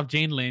starts off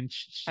Jane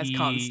Lynch as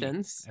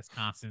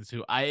Constance,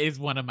 who is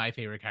one of my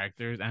favorite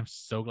characters. I'm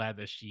so glad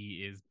that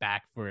she is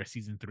back for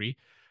season 3.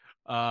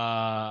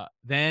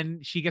 Then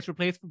she gets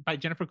replaced by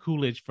Jennifer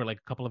Coolidge for like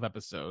a couple of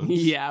episodes.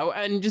 Yeah,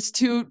 and just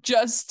two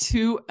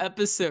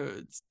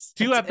episodes.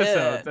 Two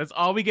episodes. That's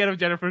all we get of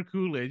Jennifer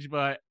Coolidge,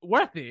 but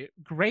worth it.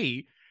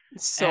 Great.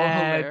 So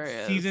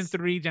hilarious. Season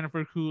 3,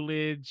 Jennifer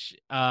Coolidge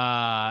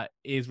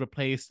is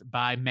replaced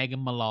by Megan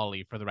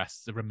Mullally for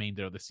the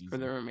remainder of the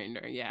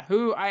season. Yeah,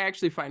 who I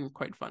actually find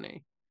quite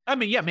funny. I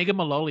mean, yeah, Megan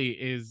Mullally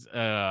is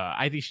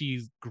I think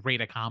she's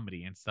great at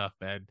comedy and stuff.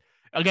 And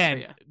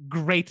again,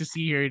 great to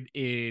see her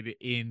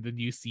in the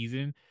new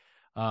season.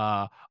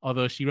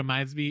 Although she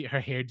reminds me,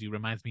 her hairdo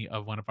reminds me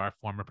of one of our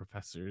former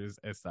professors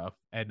and stuff.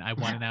 And I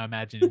want to now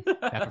imagine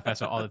that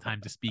professor all the time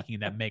just speaking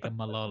that Megan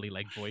Mullally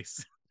like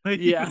voice.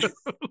 Yeah.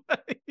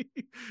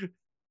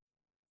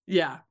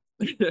 Yeah.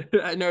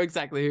 I know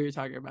exactly who you're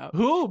talking about.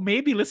 Who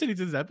may be listening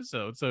to this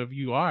episode. So if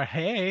you are,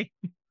 hey,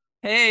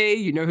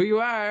 you know who you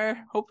are.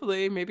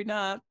 Hopefully, maybe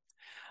not.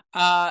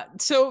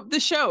 So the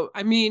show,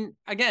 I mean,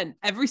 again,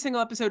 every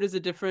single episode is a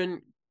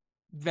different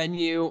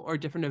venue or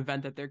different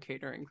event that they're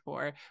catering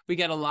for. We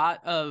get a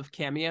lot of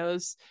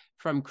cameos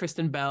from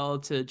Kristen Bell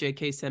to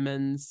J.K.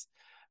 Simmons,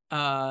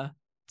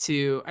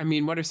 to, I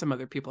mean, what are some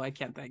other people I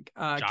can't think?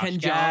 Ken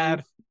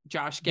Jeong,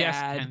 Josh Gad,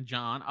 yes, Ken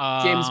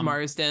Jeong, James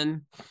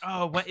Marsden.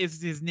 Oh, what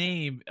is his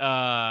name?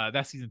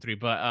 That's season 3,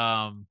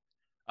 but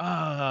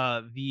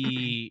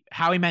the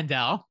Howie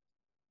Mandel.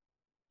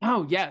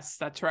 Oh yes,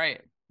 that's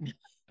right.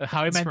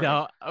 Howie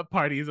Mandel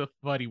party is a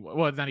funny.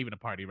 Well, it's not even a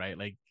party, right?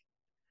 Like,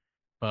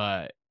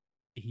 but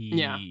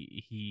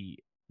he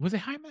was it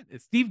Howie Mandel?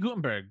 Steve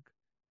Guttenberg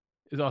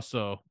is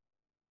also.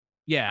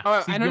 Yeah.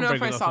 Oh, I don't know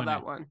if I saw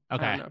that one.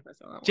 Okay. I don't know if I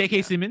saw that one.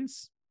 J.K.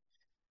 Simmons.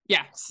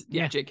 Yeah.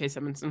 J.K.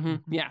 Simmons.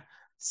 Mm-hmm. Yeah.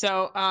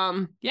 So,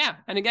 yeah,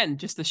 and again,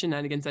 just the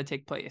shenanigans that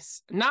take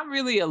place. Not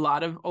really a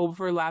lot of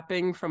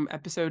overlapping from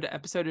episode to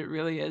episode. It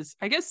really is.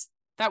 I guess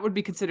that would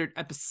be considered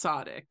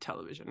episodic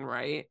television,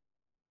 right?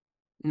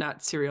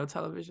 Not serial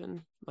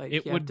television. Like,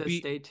 you have to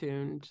stay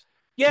tuned.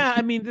 Yeah,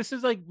 I mean, this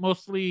is like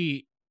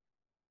mostly.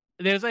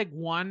 There's like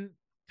one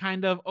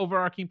kind of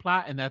overarching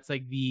plot, and that's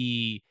like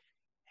the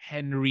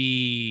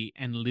Henry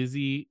and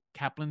Lizzie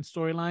Kaplan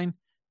storyline.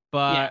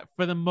 But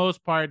for the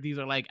most part, these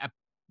are like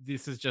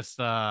these are just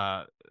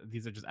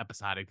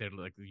episodic. They're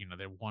like,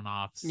 they're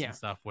one-offs and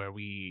stuff where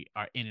we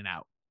are in and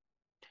out.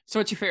 So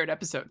what's your favorite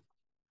episode?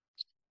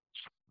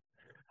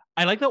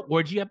 I like the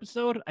orgy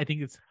episode. I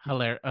think it's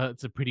hilarious.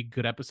 It's a pretty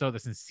good episode.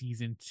 That's in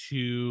season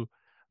 2.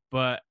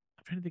 But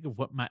I'm trying to think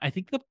of I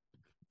think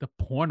the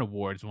porn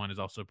awards one is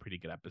also a pretty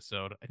good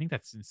episode. I think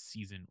that's in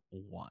season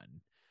 1.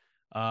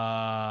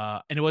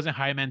 And it wasn't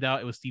Howie Mandel.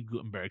 It was Steve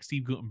Guttenberg.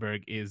 Steve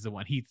Guttenberg is the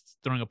one. He's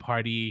throwing a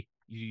party.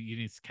 You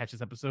didn't catch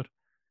this episode?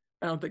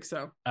 I don't think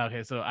so.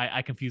 Okay, so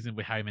I confused him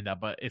with Howie Mandel,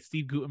 but it's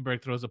Steve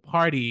Guttenberg throws a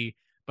party,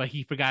 but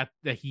he forgot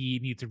that he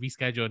needed to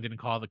reschedule and didn't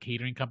call the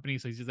catering company.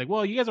 So he's just like,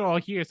 well, you guys are all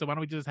here, so why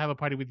don't we just have a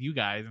party with you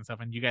guys and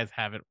stuff, and you guys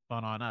have it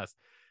fun on us.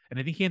 And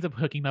I think he ends up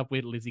hooking up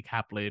with Lizzie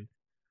Kaplan.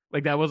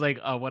 Like, that was like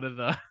one of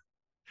the...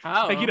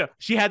 Oh. Like,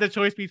 she had the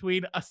choice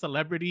between a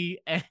celebrity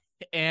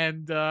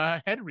and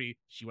Henry.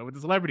 She went with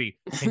the celebrity.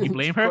 Can you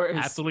blame her?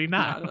 Absolutely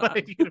not.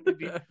 Like,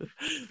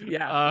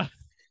 yeah.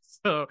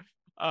 So,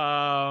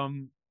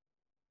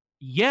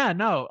 yeah,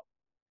 no.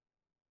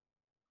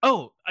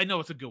 Oh, I know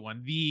it's a good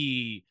one.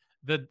 The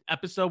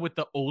episode with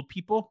the old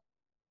people.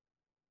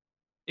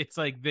 It's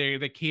like they're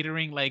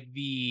catering like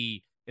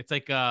it's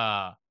like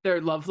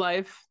their love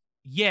life.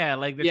 Yeah,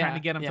 like they're trying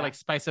to get them to like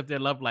spice up their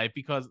love life,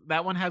 because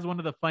that one has one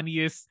of the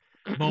funniest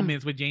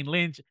moments with Jane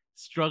Lynch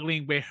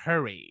struggling with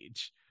her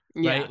age.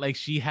 Right? Like,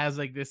 she has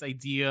like this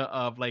idea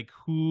of like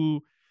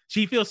who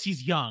she feels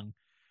she's young.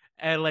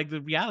 And like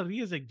the reality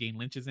is like Jane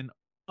Lynch is an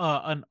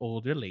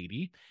older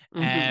lady,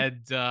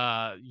 and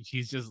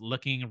she's just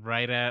looking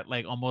right at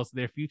like almost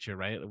their future,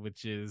 right?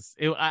 Which is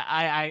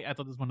I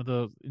thought this was one of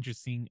those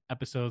interesting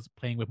episodes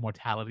playing with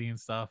mortality and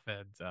stuff,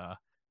 and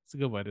it's a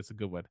good one. It's a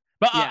good one.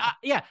 But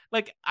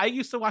like I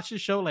used to watch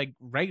this show like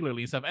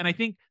regularly and stuff, and I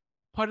think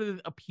part of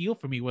the appeal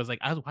for me was like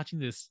I was watching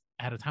this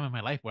at a time in my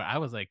life where I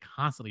was like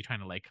constantly trying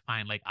to like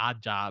find like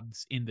odd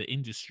jobs in the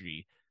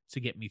industry to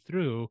get me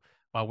through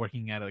while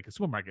working at like a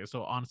supermarket.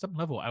 So on some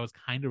level, I was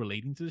kind of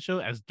relating to the show.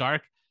 As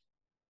dark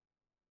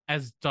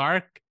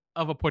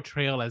of a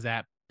portrayal as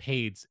that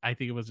paid, I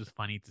think it was just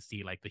funny to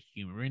see like the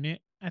humor in it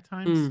at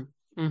times.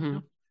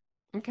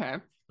 Okay.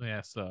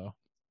 Yeah. So,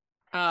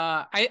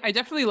 I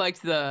definitely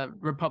liked the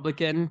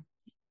Republican,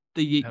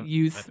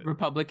 youth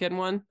Republican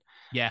one.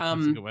 Yeah,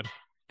 that's a good one.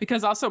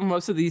 Because also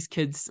most of these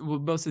kids,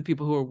 most of the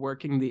people who are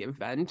working the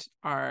event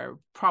are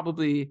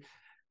probably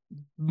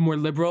more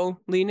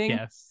liberal leaning.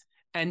 Yes.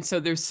 And so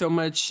there's so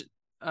much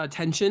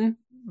tension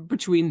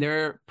between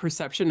their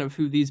perception of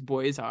who these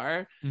boys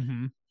are.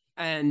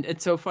 And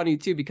it's so funny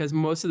too, because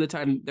most of the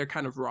time they're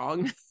kind of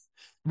wrong.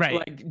 Right.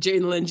 Like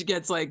Jane Lynch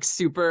gets like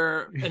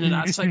super in an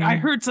ass, like, I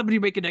heard somebody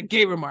making a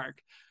gay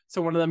remark.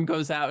 So one of them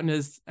goes out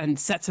and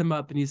sets him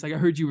up, and he's like, I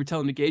heard you were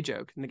telling a gay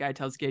joke. And the guy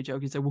tells a gay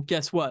joke. He's like, well,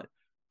 guess what?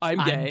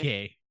 I'm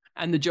gay.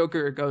 And the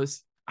Joker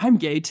goes, I'm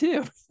gay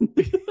too.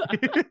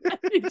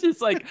 He's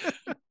just like,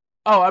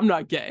 oh, I'm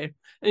not gay.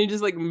 And he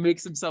just like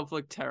makes himself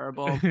look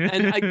terrible.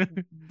 And like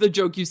the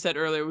joke you said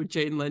earlier with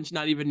Jane Lynch,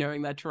 not even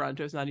knowing that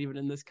Toronto's not even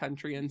in this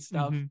country and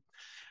stuff.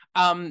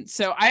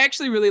 So I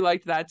actually really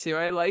liked that too.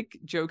 I like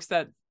jokes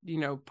that,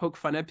 poke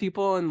fun at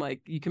people and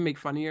like you can make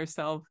fun of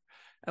yourself.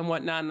 and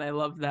whatnot. And I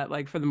love that,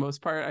 like, for the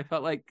most part, I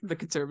felt like the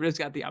conservatives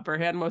got the upper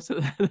hand most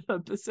of the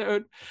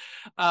episode.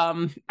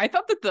 I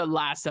thought that the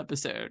last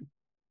episode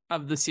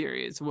of the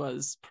series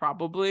was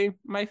probably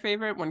my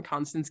favorite, when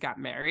Constance got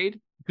married.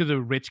 To the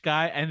rich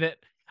guy, and that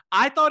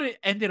I thought it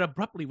ended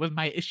abruptly was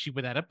my issue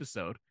with that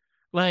episode.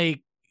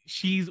 Like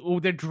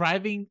they're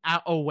driving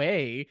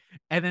away,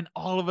 and then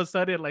all of a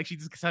sudden, like she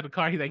just gets out of the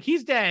car. He's like,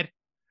 he's dead.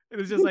 It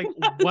was just like,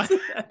 what?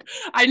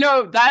 I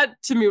know, that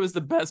to me was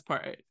the best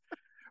part.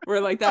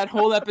 Where, like, that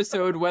whole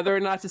episode, whether or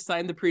not to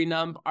sign the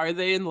prenup, are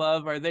they in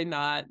love? Are they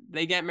not?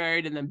 They get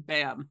married, and then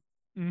bam,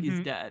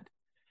 he's dead.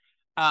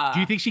 Do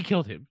you think she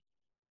killed him?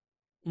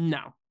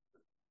 No.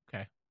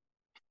 Okay.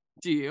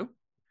 Do you?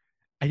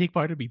 I think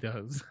part of me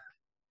does.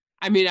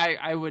 I mean,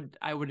 I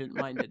wouldn't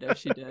mind it if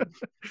she did.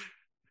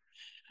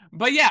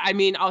 But yeah, I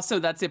mean, also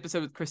that's the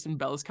episode with Kristen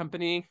Bell's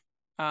company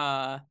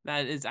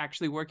that is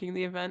actually working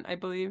the event, I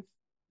believe.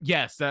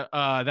 Yes, that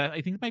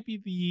I think might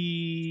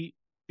be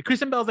the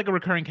Kristen Bell's like a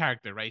recurring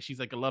character, right? She's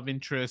like a love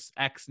interest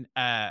ex.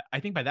 I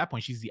think by that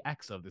point she's the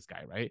ex of this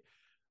guy, right?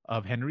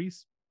 Of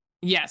Henry's.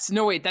 Yes.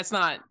 No, wait, that's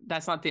not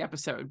the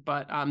episode,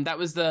 but that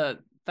was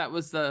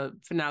the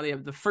finale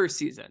of the first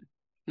season,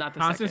 not the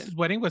Constance's second.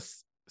 wedding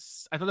was.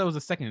 I thought that was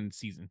the second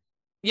season.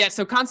 Yeah,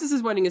 so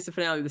Constance's wedding is the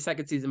finale of the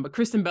second season, but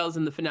Kristen Bell's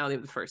in the finale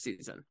of the first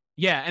season.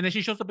 Yeah, and then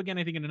she shows up again,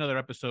 I think, in another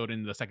episode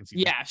in the second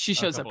season. Yeah, she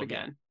shows up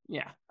again.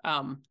 Yeah.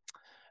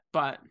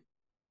 But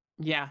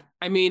yeah,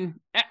 I mean,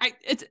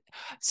 it's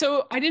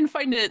so I didn't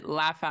find it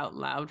laugh out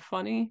loud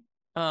funny.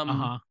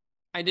 I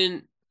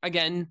didn't,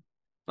 again,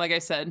 like I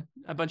said,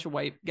 a bunch of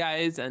white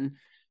guys and,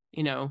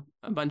 you know,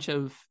 a bunch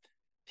of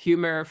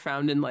humor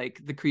found in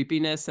like the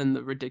creepiness and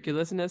the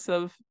ridiculousness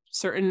of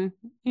certain,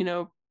 you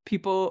know,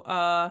 people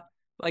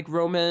like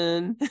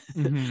Roman,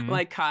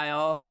 like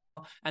Kyle,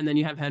 and then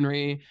you have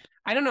Henry.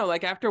 I don't know,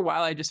 like after a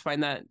while I just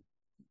find that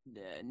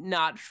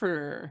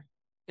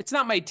it's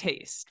not my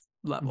taste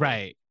level.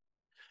 Right.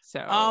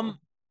 So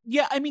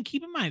yeah, I mean,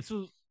 keep in mind,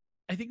 so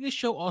I think this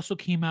show also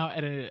came out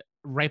at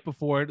right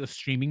before the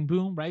streaming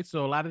boom, right?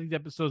 So a lot of these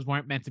episodes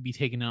weren't meant to be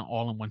taken in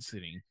all in one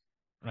sitting,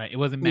 right? It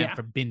wasn't meant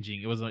for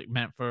binging. It was like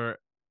meant for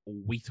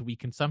week-to-week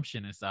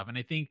consumption and stuff. And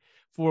I think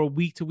for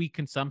week-to-week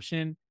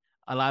consumption,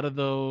 a lot of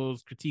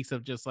those critiques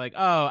of just like,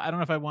 oh, I don't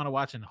know if I want to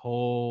watch a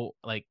whole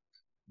like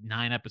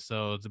 9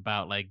 episodes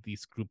about like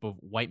this group of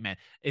white men.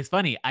 It's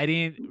funny,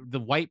 the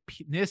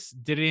whiteness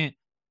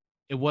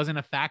it wasn't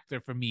a factor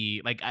for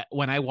me. Like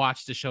when I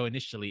watched the show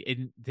initially, it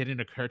didn't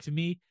occur to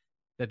me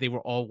that they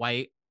were all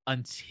white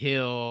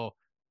until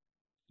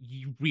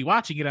you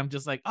rewatching it. I'm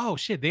just like, oh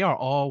shit, they are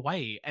all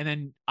white. And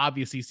then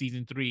obviously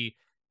season 3,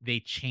 they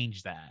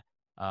changed that.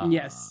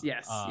 Yes.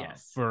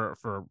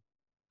 For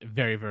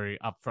very, very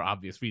for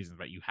obvious reasons,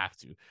 right? You have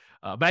to.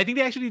 But I think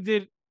they actually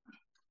did.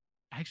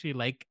 I actually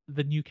like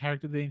the new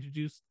character they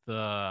introduced.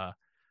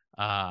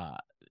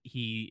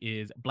 He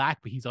is black,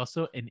 but he's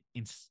also an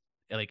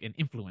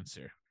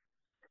influencer.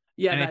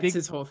 Yeah, and that's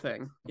his whole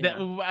thing. Yeah.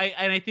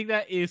 I think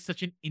that is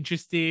such an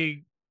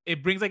interesting.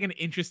 It brings like an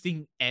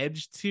interesting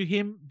edge to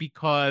him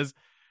because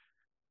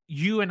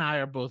you and I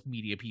are both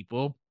media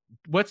people.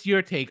 What's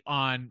your take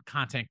on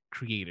content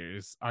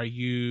creators? Do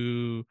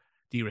you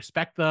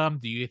respect them?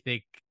 Do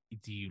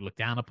you look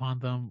down upon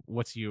them?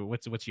 What's your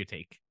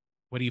take?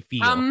 What do you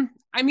feel?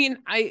 I mean,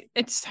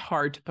 it's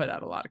hard to put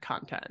out a lot of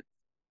content.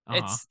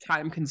 It's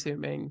time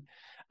consuming.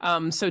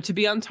 So to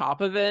be on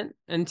top of it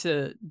and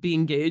to be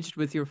engaged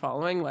with your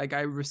following, like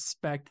I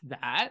respect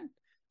that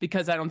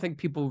because I don't think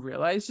people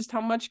realize just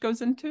how much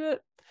goes into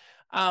it.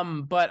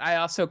 But I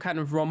also kind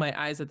of roll my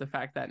eyes at the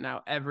fact that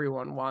now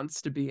everyone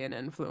wants to be an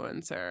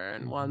influencer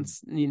and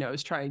wants, you know,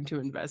 is trying to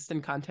invest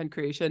in content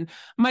creation,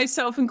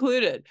 myself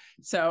included.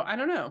 So I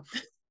don't know.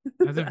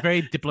 That's a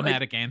very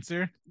diplomatic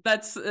answer.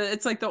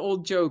 It's like the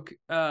old joke,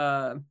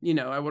 you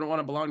know, I wouldn't want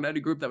to belong to any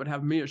group that would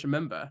have me as a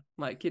member.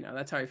 Like, you know,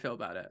 that's how I feel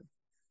about it.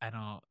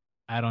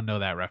 I don't know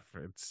that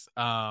reference.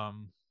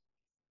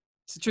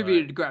 It's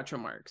attributed to Groucho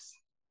Marx.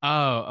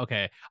 Oh,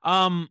 okay.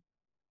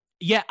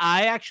 Yeah,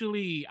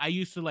 I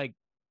used to like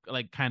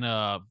kind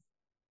of,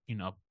 you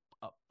know,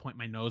 point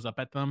my nose up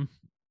at them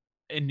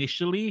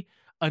initially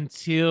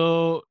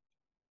until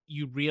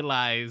you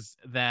realize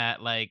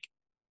that like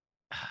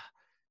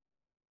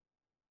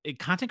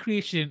content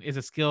creation is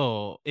a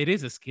skill. It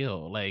is a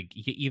skill. Like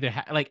you either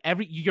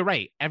you're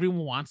right. Everyone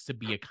wants to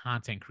be a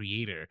content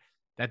creator.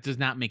 That does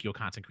not make you a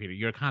content creator.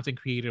 You're a content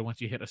creator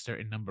once you hit a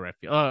certain number, I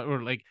feel,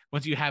 or like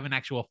once you have an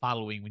actual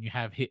following, when you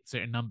have hit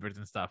certain numbers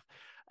and stuff.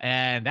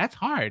 And that's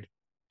hard.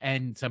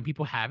 And some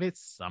people have it,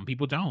 some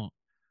people don't.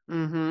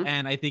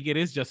 And I think it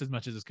is just as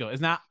much as a skill.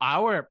 It's not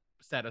our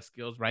set of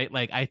skills, right?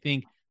 Like I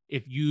think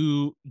if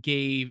you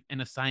gave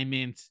an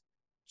assignment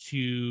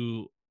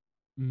to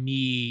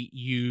me,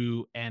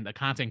 you, and a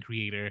content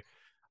creator,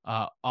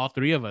 all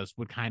 3 of us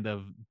would kind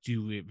of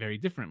do it very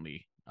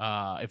differently.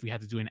 If we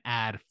had to do an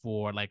ad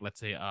for like, let's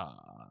say,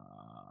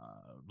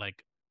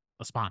 like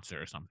a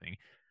sponsor or something,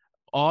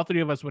 all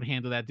 3 of us would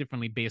handle that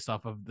differently based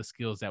off of the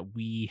skills that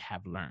we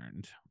have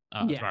learned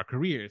through our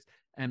careers.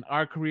 And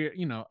our career,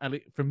 you know,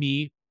 for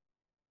me,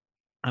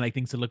 I like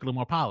things to look a little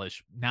more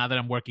polished. Now that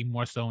I'm working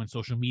more so in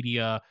social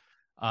media,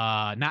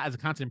 not as a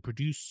content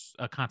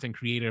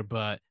creator,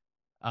 but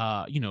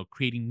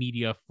creating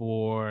media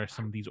for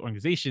some of these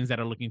organizations that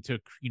are looking to,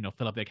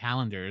 fill up their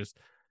calendars,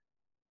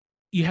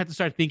 you have to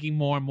start thinking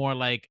more and more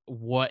like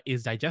what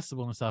is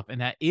digestible and stuff. And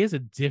that is a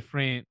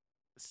different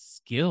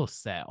skill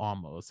set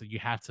almost that you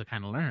have to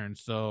kind of learn.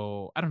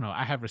 So I don't know.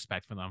 I have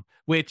respect for them,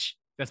 which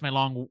that's my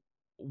long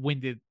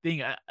winded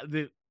thing.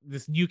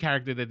 This new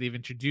character that they've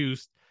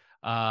introduced,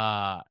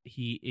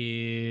 he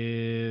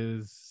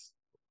is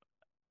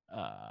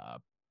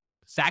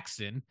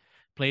Saxon,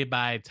 played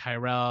by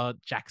Tyrell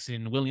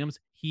Jackson Williams.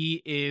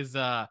 He is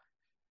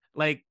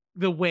like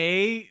the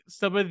way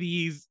some of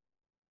these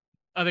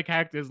other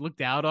characters look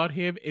down on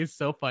him is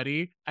so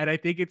funny. And I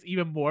think it's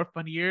even more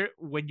funnier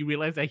when you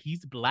realize that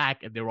he's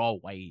black and they're all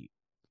white.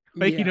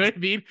 Like, you know what I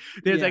mean?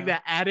 There's like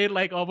that added,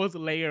 like, almost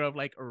layer of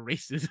like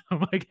racism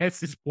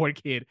against this poor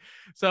kid.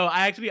 So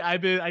I think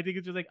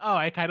it's just like, oh,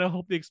 I kind of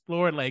hope they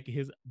explore like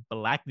his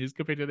blackness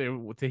compared to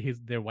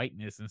their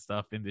whiteness and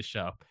stuff in this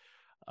show.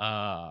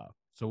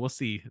 So we'll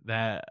see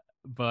that.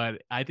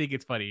 But I think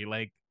it's funny.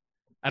 Like,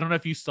 I don't know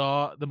if you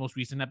saw the most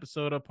recent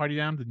episode of Party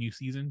Down, the new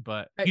season,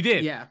 but you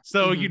did. Yeah.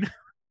 So you know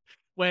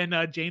when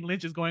Jane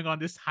Lynch is going on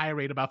this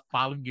tirade about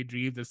following your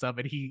dreams and stuff,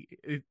 and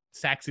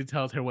Saxon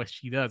tells her what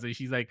she does, and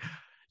she's like,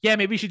 yeah,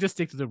 maybe you should just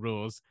stick to the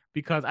rules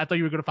because I thought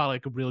you were gonna follow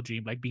like a real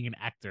dream, like being an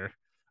actor.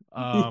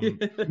 Yeah.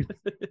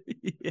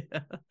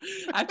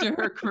 After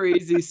her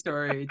crazy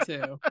story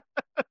too.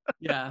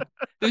 Yeah.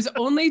 There's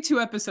only 2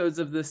 episodes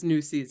of this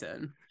new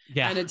season.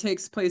 Yeah. And it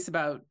takes place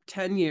about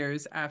 10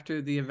 years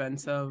after the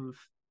events of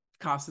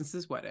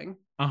Constance's wedding.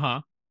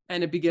 Uh-huh.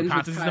 And it begins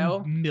with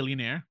Kyle. Is a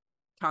millionaire.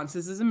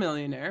 Constance is a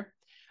millionaire.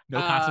 No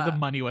concept of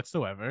money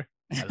whatsoever.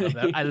 I love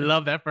that. I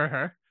love that for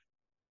her.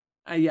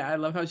 Yeah, I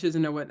love how she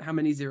doesn't know how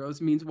many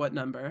zeros means what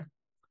number.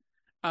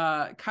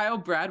 Kyle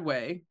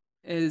Bradway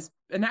is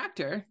an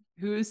actor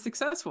who is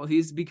successful.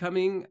 He's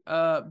becoming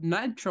a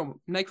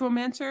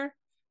necromancer.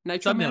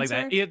 Something like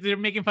that. Yeah, they're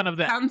making fun of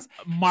that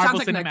Marvel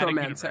sounds like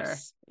Cinematic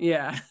Universe.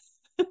 Yeah.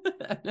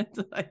 It's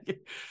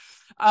like,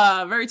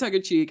 very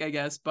tongue-in-cheek, I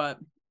guess,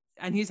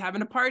 and he's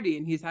having a party,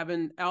 and he's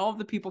having all of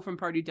the people from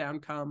Party Down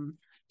come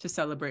to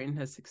celebrate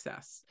his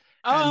success.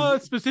 Oh,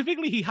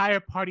 specifically, he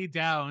hired Party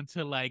Down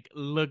to like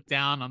look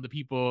down on the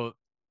people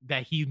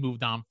that he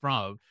moved on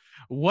from.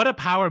 What a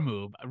power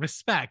move!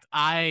 Respect.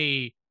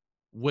 I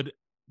would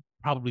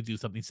probably do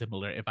something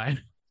similar if I.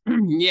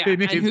 Yeah,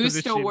 and who's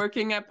still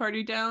working at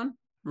Party Down?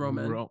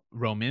 Roman.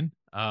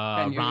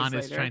 Ron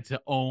is trying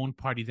to own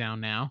Party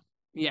Down now.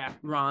 Yeah,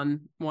 Ron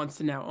wants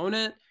to now own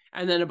it.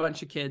 And then a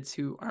bunch of kids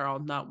who are all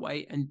not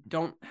white and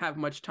don't have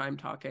much time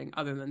talking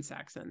other than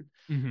Saxon.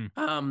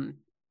 Mm-hmm.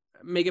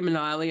 Megan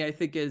Mullally, I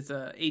think, is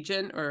an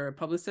agent or a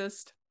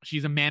publicist.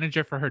 She's a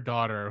manager for her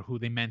daughter, who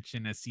they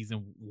mention as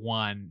season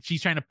 1.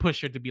 She's trying to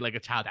push her to be like a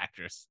child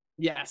actress.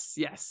 Yes,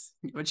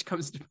 which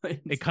comes to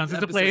play. It comes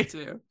into play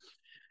too.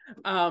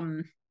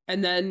 And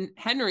then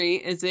Henry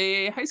is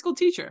a high school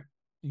teacher.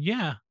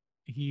 Yeah,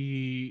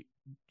 he,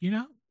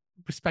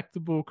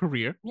 respectable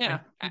career.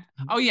 Yeah.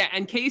 Oh yeah,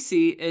 and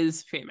Casey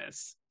is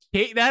famous.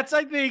 That's,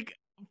 I think.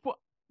 Why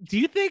do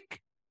you think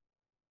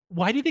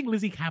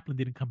Lizzie Kaplan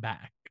didn't come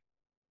back?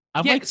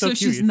 I'm so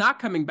she's not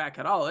coming back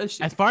at all, is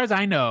she? As far as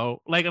I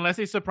know, like, unless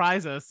they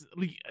surprise us,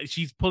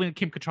 she's pulling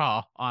Kim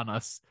Cattrall on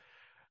us.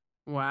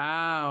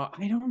 Wow,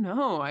 I don't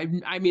know. I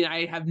mean,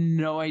 I have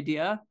no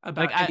idea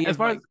about any as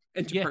far as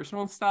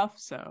interpersonal stuff.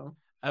 So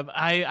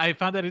I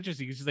found that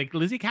interesting. She's like,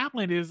 Lizzie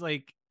Kaplan is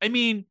like, I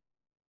mean,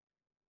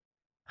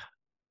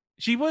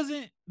 she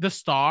wasn't the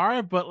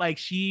star, but like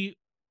she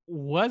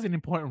was an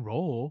important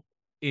role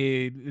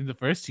in the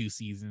first 2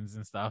 seasons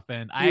and stuff.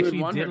 And I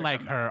actually did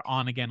like her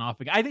on again,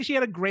 off again. I think she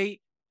had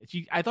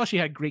I thought she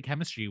had great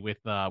chemistry with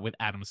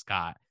Adam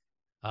Scott.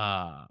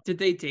 Did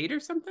they date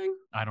or something?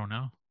 I don't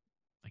know.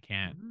 I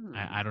can't.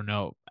 I don't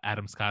know.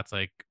 Adam Scott's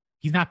like,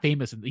 he's not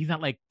famous and he's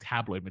not like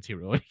tabloid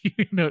material.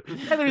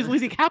 Neither is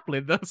Lizzie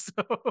Kaplan though.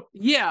 So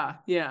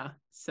yeah.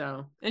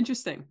 So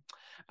interesting.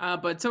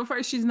 But so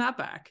far she's not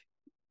back.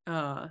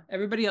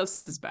 Everybody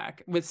else is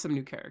back with some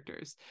new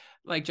characters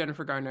like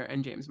Jennifer Garner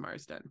and James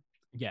Marsden.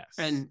 Yes.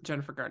 And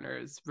Jennifer Garner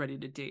is ready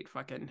to date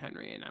fucking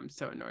Henry, and I'm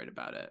so annoyed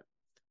about it.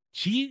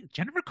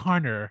 Jennifer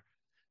Garner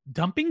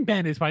dumping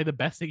Ben is probably the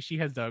best thing she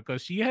has done,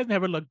 because she has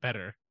never looked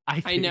better.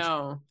 I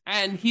know.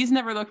 And he's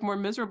never looked more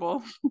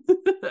miserable.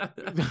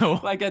 No.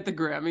 Like at the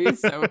Grammys.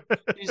 So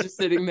he's just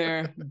sitting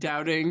there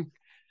doubting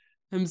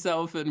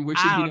himself and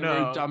wishing he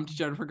never dumped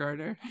Jennifer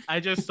Garner.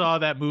 I just saw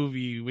that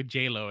movie with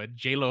J-Lo, and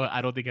J-Lo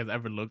I don't think has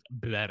ever looked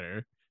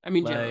better. I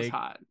mean, J-Lo's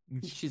hot.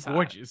 She's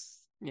gorgeous.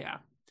 Hot. Yeah.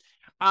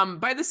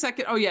 By the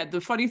second, the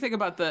funny thing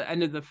about the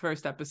end of the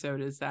first episode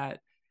is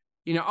that,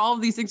 all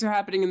of these things are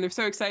happening and they're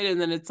so excited,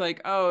 and then it's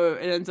like,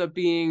 it ends up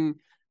being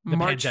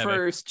March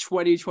 1st,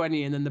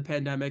 2020, and then the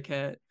pandemic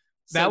hit.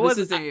 So that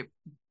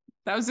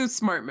was a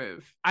smart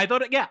move. I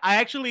thought,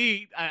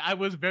 I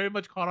was very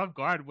much caught off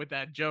guard with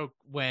that joke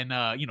when,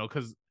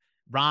 because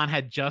Ron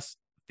had just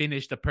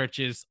finished the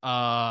purchase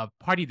of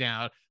Party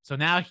Down. So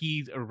now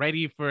he's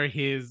ready for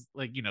his,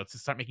 like, you know, to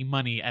start making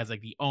money as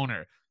like the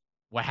owner.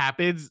 What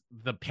happens?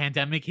 The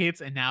pandemic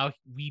hits, and now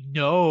we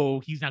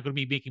know he's not going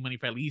to be making money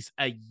for at least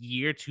a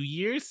year, 2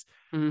 years.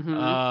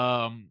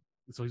 So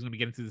he's going to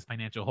get into this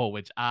financial hole,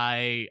 which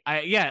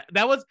yeah,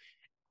 that was,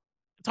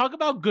 talk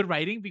about good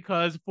writing,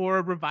 because for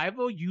a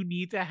revival, you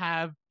need to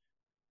have,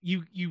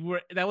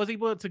 that was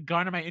able to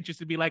garner my interest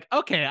to be like,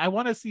 okay, I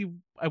want to see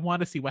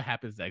what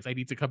happens next. I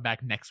need to come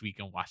back next week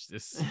and watch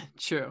this.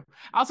 True.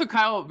 Also,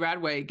 Kyle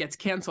Radway gets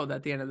canceled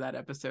at the end of that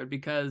episode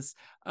because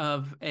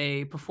of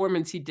a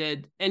performance he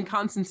did in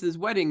Constance's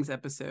weddings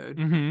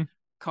episode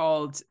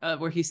called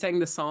where he sang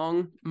the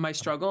song "My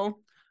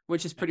Struggle,"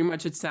 which is pretty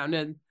much, it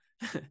sounded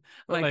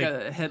like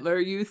a Hitler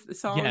Youth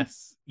song.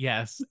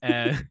 Yes.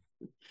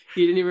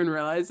 He didn't even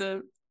realize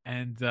it.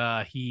 And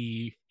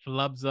he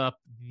flubs up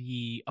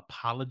the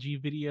apology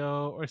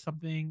video or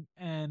something,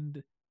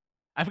 and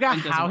I forgot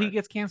how he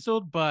gets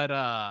canceled,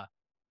 but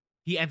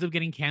he ends up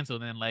getting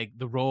canceled, and like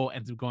the role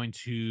ends up going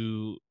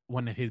to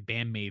one of his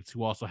bandmates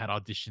who also had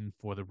auditioned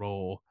for the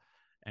role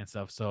and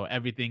stuff. So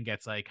everything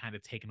gets like kind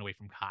of taken away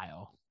from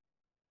Kyle.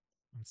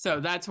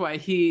 So that's why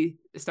he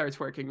starts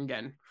working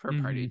again for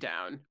Party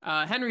Down.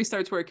 Henry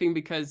starts working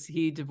because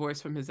he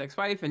divorced from his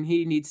ex-wife, and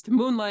he needs to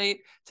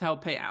moonlight to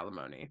help pay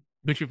alimony.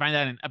 Which we find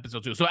out in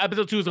episode 2. So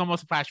episode 2 is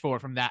almost a flash forward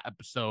from that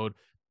episode,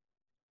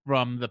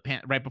 from the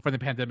right before the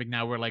pandemic.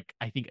 Now we're like,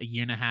 I think, a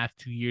year and a half,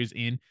 2 years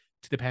in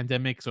to the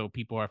pandemic. So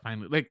people are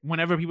finally, like,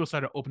 whenever people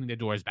started opening their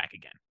doors back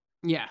again.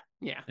 Yeah.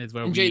 Is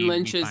where and Jane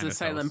Lynch is a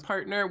silent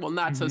partner. Well,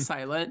 not so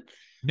silent.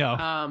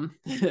 No.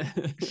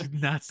 She's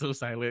not so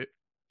silent.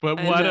 But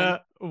what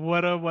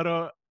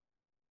a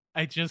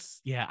I'm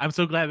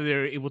so glad that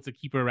they're able to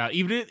keep her around.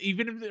 Even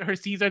if her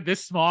scenes are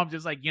this small, I'm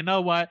just like, you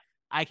know what?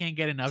 I can't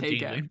get enough Jane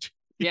Lynch.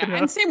 Yeah,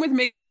 and same with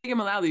Megan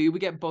Mullally. We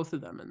get both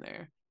of them in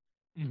there.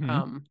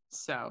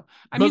 So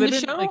I mean, the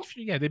show,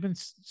 they've been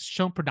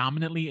shown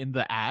predominantly in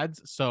the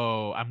ads.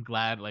 So I'm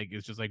glad, like,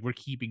 it's just like we're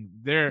keeping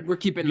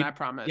that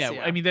promise.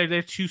 Yeah, I mean,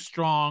 they're two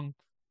strong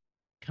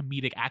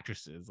comedic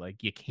actresses.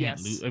 Like, you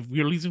can't lose. If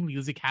we're losing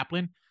Lizzie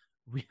Kaplan,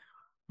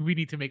 we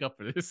need to make up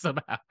for this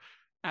somehow.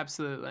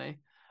 Absolutely.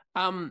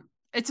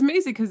 It's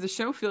amazing because the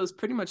show feels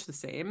pretty much the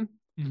same.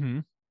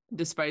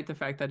 Despite the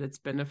fact that it's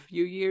been a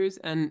few years.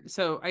 And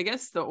so I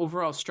guess the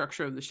overall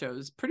structure of the show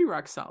is pretty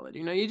rock solid.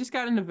 You know, you just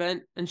got an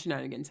event and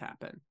shenanigans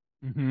happen.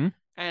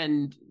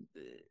 And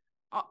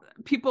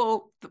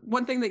people,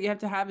 one thing that you have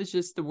to have is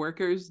just the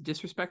workers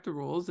disrespect the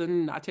rules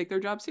and not take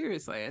their job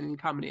seriously, and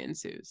comedy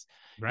ensues.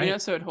 Right. You know,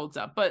 so it holds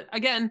up. But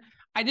again,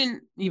 I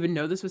didn't even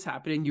know this was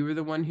happening. You were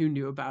the one who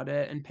knew about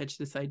it and pitched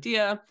this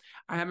idea.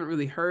 I haven't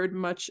really heard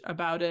much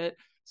about it.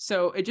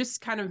 So it just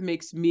kind of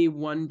makes me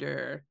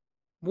wonder,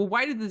 well,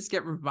 why did this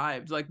get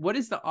revived? Like, what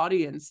is the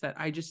audience that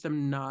I just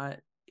am not?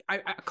 I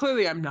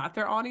clearly I'm not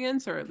their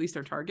audience, or at least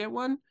their target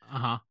one.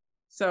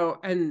 So,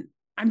 and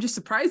I'm just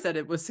surprised that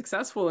it was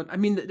successful. And I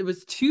mean, it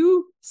was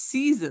 2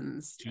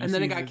 seasons, and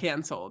then it got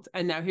canceled,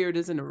 and now here it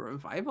is in a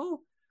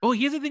revival. Well,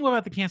 here's the thing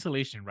about the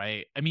cancellation,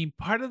 right? I mean,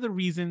 part of the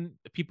reason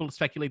people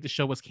speculate the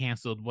show was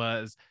canceled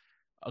was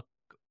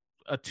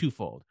a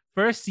twofold.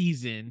 First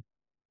season,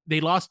 they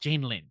lost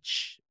Jane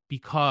Lynch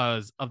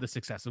because of the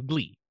success of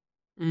Glee.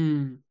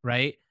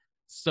 Right,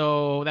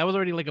 so that was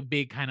already like a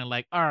big kind of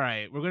like, all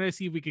right, we're gonna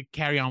see if we could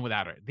carry on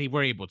without her. They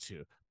were able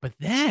to, but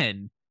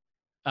then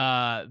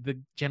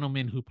the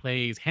gentleman who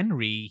plays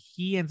Henry,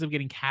 he ends up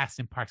getting cast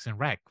in Parks and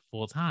Rec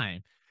full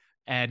time,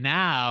 and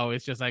now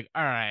it's just like,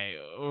 all right,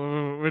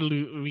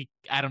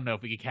 I don't know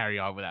if we could carry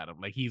on without him.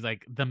 Like, he's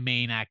like the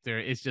main actor.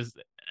 It's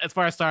just, as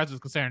far as stars is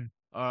concerned,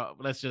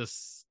 let's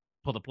just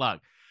pull the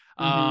plug.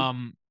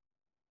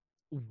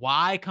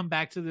 Why come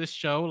back to this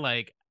show,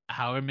 like,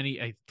 however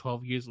many,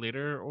 12 years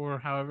later or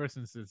however,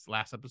 since its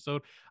last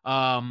episode?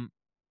 I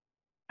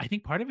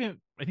think part of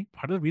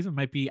the reason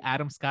might be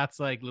Adam Scott's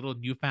like little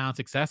newfound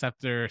success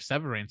after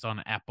Severance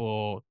on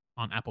Apple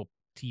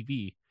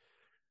TV,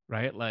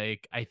 right?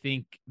 Like, I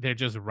think they're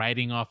just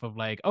writing off of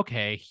like,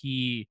 okay,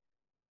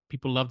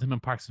 people loved him in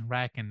Parks and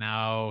Rec, and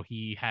now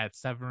he had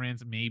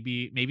Severance.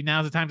 Maybe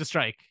now's the time to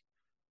strike.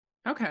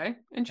 Okay,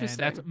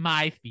 interesting. And that's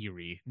my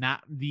theory, not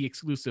the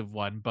exclusive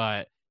one,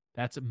 but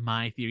that's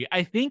my theory.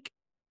 I think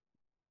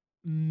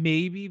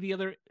maybe the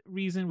other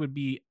reason would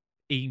be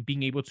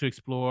being able to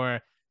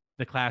explore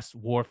the class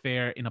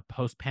warfare in a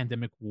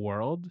post-pandemic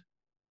world.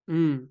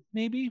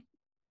 Maybe.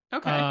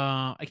 Okay.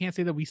 I can't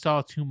say that we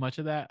saw too much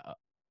of that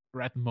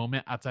at the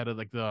moment, outside of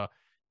like the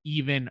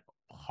even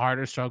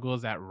harder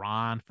struggles that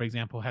Ron, for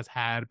example, has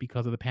had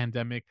because of the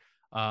pandemic.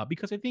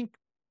 Because I think,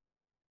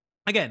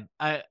 again,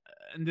 and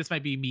this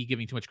might be me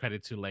giving too much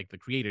credit to like the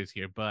creators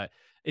here, but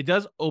it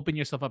does open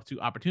yourself up to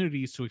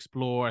opportunities to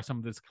explore some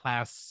of this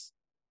class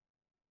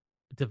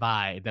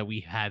divide that we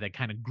had that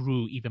kind of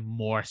grew even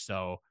more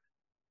so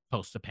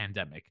post the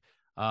pandemic.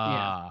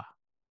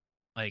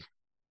 Like,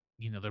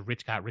 you know, the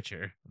rich got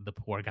richer, the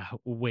poor got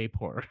way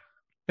poorer.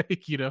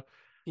 Like, you know,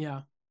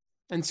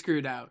 and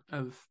screwed out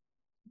of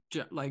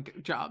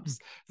jobs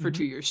for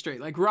 2 years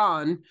straight. Like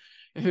Ron,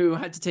 who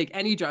had to take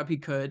any job he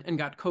could and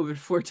got COVID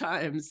 4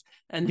 times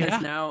and has Yeah.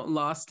 now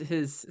lost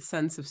his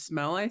sense of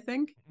smell, I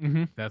think.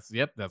 That's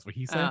what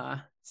he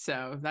said.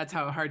 So that's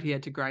how hard he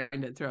had to grind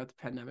it throughout the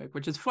pandemic,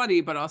 which is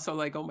funny, but also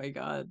like, oh my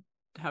God,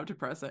 how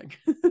depressing.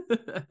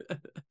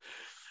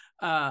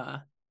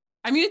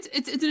 I mean,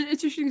 it's an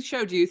interesting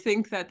show. Do you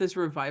think that this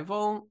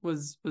revival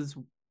was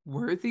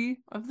worthy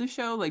of the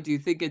show? Like, do you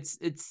think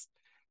it's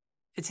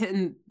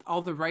hitting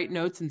all the right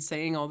notes and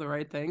saying all the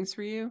right things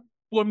for you?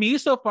 For me,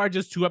 so far,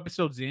 just 2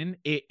 episodes in,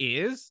 it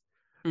is.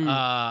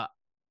 Mm.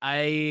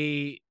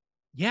 I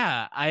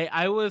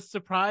was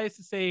surprised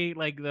to say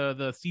like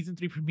the season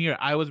 3 premiere.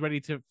 I was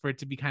ready for it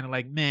to be kind of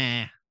like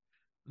meh,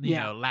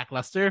 Yeah.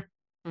 lackluster.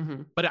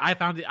 Mm-hmm. But I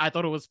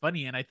thought it was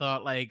funny, and I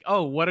thought like,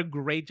 oh, what a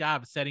great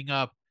job setting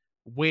up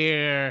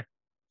where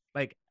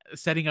like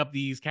setting up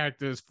these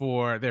characters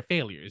for their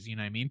failures. You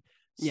know what I mean?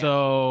 Yeah.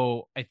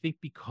 So I think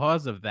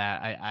because of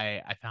that,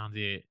 I found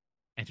it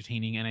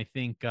entertaining, and I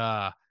think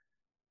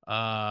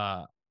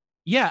yeah,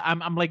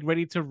 I'm like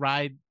ready to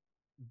ride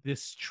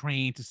this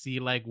train to see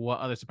like what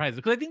other surprises,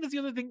 because I think that's the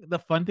other thing, the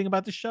fun thing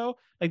about the show,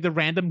 like the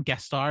random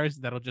guest stars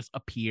that'll just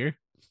appear,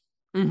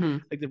 Mm-hmm.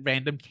 like the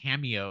random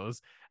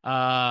cameos.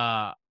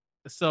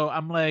 So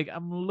I'm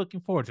looking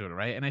forward to it,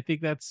 right? And I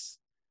think that's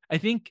I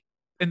think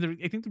I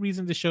think the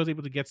reason the show's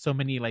able to get so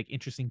many like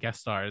interesting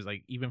guest stars,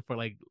 like even for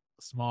like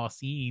small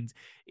scenes,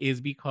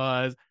 is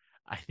because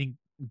I think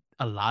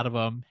a lot of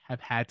them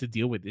have had to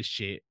deal with this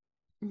shit,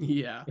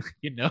 Yeah.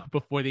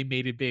 before they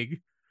made it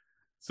big,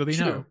 so they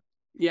know. True.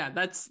 Yeah,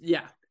 that's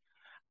yeah.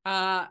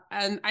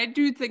 And I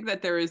do think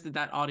that there is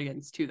that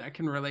audience too that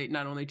can relate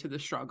not only to the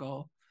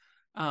struggle,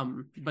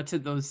 but to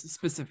those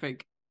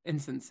specific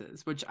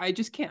instances, which I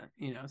just can't,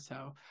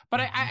 so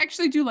but I Mhm.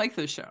 actually do like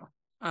this show.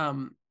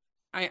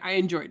 I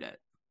enjoyed it,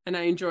 and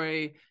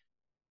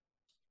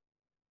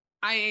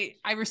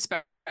I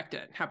respect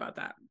it. How about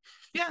that?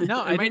 Yeah,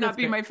 no, It I might think not that's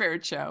be fair. my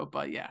favorite show,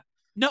 but yeah.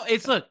 No,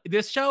 it's So look,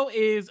 this show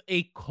is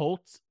a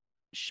cult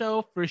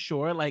show for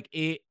sure. Like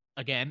it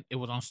again, it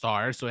was on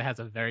Stars, so it has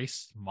a very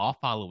small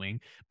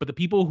following. But the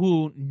people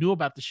who knew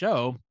about the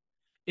show,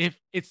 if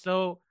it's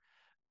so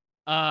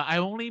I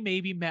only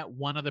maybe met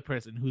one other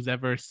person who's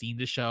ever seen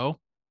the show.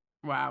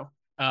 wow.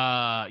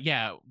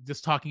 Yeah,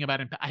 just talking about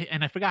it,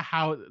 and I forgot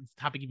how the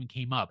topic even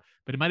came up,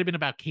 but it might have been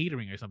about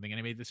catering or something, and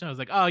I made the show. I was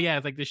like, oh yeah,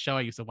 it's like this show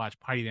I used to watch,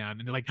 Party Down,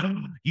 and they're like,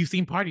 oh, you've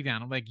seen Party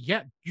Down? I'm like,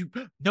 yeah, you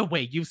no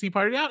way, you've seen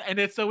Party Down? And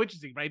it's so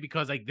interesting, right?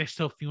 Because like there's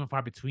so few and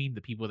far between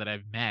the people that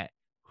I've met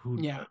who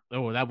Yeah.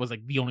 oh, that was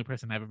like the only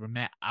person I've ever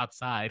met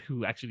outside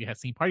who actually has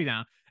seen Party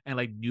Down and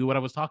like knew what I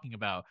was talking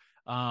about.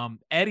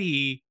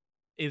 Eddie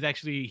is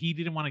actually, he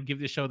didn't want to give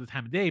this show the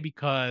time of day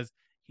because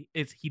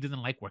he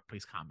doesn't like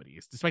workplace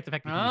comedies, despite the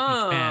fact that he's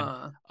a huge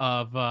fan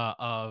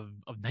Ah,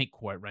 of Night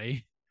Court,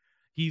 right?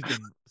 He's been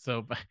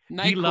so he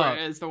Night Court loved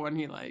is the one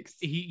he likes.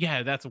 he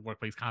yeah, that's a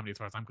workplace comedy as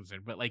far as I'm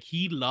concerned. But like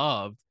he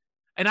loved,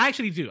 and I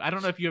actually do. I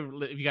don't know if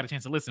you got a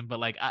chance to listen, but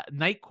like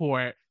Night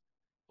Court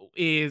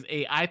is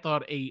I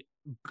thought a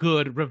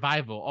good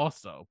revival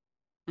also,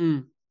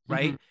 Mm.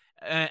 right?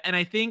 Mm-hmm. And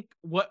I think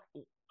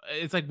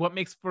it's like what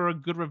makes for a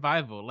good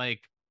revival,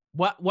 like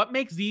what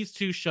makes these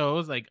two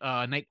shows like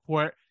Night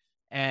Court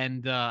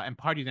and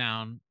Party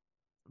Down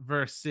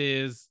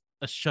versus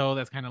a show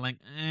that's kind of like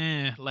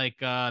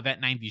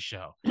that 90s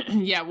show.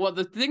 Yeah, well,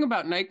 the thing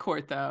about Night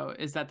Court though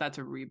is that that's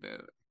a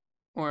reboot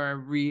or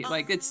a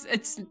like it's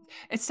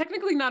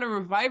technically not a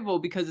revival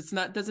because it's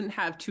not doesn't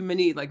have too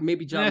many like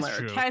maybe John That's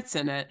true. Larroquette's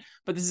in it,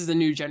 but this is a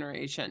new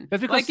generation.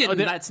 That's Like because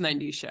in That's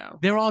 90s show.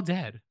 they're all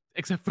dead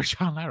except for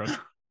John Larroquette.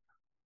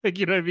 Like,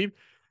 you know what I mean?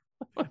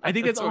 I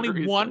think there's That's one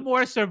only one reason.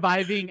 more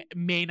surviving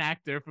main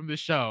actor from the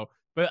show,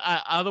 but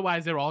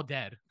otherwise they're all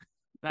dead.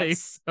 Like,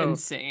 That's so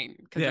insane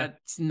because yeah,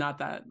 that's not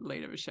that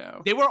late of a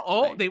show. they were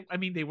all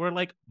Like, they were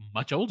like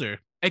much older,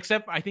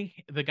 except I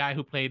think the guy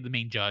who played the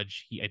main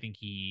judge. I think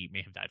he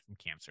may have died from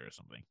cancer or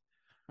something.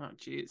 oh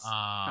geez.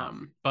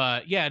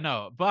 But yeah,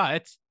 no,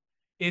 but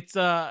it's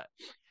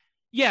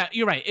yeah,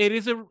 you're right.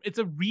 It's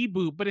a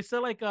reboot, but it's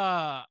still like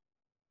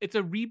it's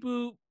a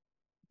reboot,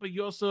 but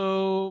you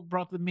also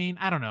brought the main.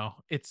 I don't know.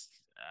 It's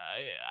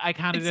I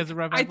counted it It's as a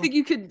revival.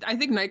 I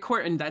think Night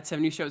Court and That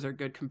 70 shows are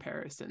good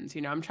comparisons.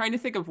 I'm trying to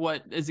think of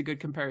what is a good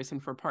comparison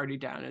for Party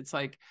Down. It's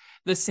like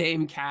the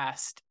same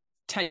cast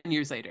 10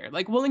 years later,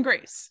 like Will and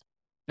Grace.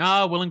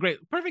 Oh, Will and Grace,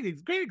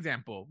 perfect, great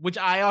example. Which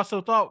I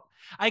also thought.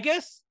 I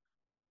guess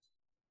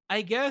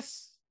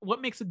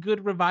what makes a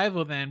good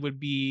revival then would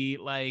be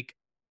like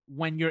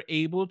when you're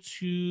able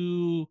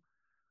to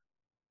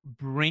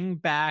bring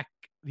back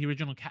the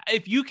original cast.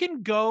 If you're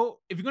going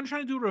to try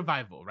to do a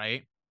revival,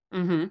 right?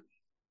 Mm-hmm.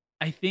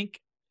 I think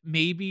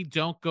maybe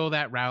don't go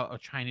that route of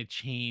trying to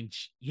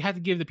change. You have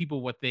to give the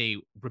people what they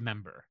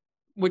remember.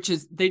 Which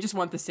is they just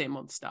want the same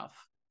old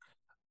stuff.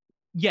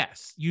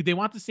 Yes, they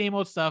want the same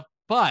old stuff,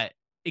 but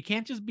it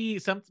can't just be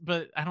some.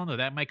 But I don't know.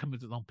 That might come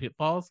with its own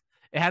pitfalls.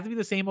 It has to be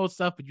the same old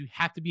stuff, but you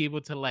have to be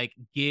able to like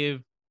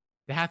give.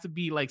 There has to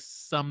be like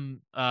some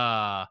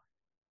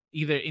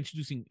either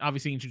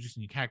obviously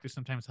introducing new characters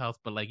sometimes helps,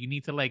 but like you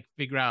need to like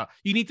figure out,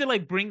 you need to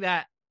like bring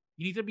that,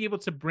 you need to be able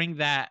to bring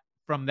that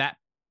from that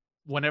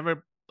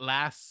whenever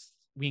last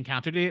we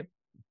encountered it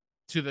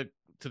to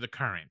the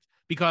current,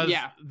 because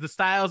the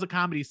styles of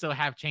comedy still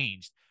have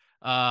changed.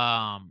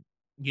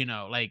 You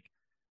know, like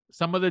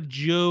some of the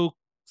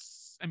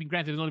jokes, I mean,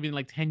 granted, it's only been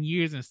like 10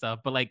 years and stuff,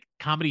 but like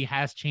comedy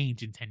has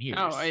changed in 10 years.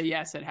 Oh,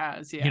 yes, it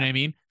has. Yeah. You know what I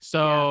mean?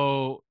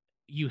 So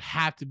you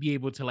have to be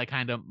able to like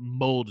kind of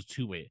mold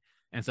to it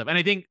and stuff. And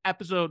I think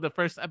the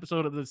first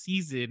episode of the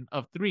season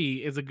of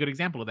 3 is a good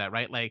example of that,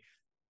 right? Like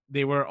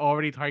they were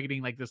already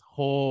targeting like this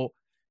whole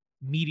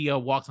media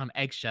walks on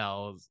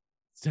eggshells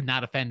to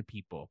not offend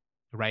people,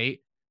 right?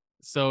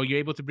 So you're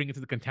able to bring it to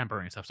the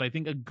contemporary stuff. So I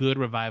think a good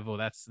revival,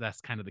 that's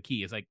kind of the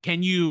key. Is like,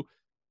 can you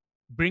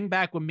bring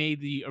back what made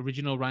the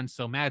original run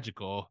so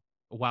magical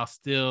while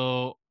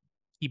still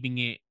keeping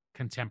it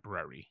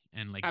contemporary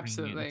and like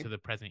bringing it into the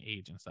present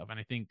age and stuff? And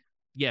I think,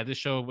 this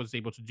show was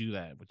able to do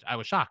that, which I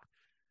was shocked.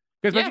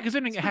 Because especially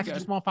considering it has such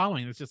a small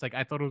following, it's just like,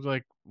 I thought it was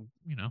like,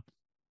 you know,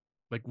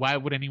 like why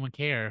would anyone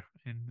care?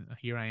 And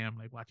here I am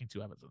like watching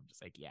 2 episodes. I'm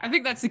just like, I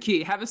think that's the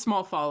key. Have a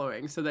small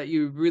following so that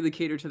you really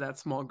cater to that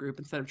small group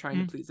instead of trying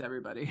to please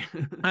everybody.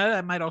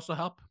 That might also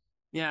help.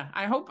 Yeah.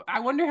 I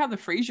wonder how the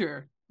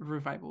Frasier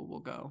revival will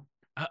go.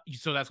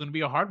 So that's going to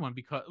be a hard one,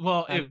 because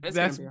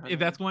if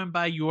that's going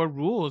by your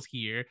rules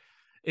here,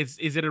 is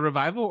it a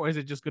revival or is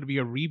it just going to be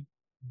a reboot?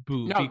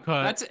 No,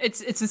 because it's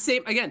the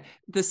same, again,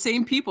 the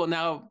same people.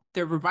 Now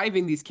they're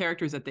reviving these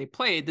characters that they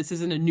played. This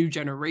isn't a new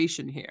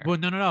generation here. Well,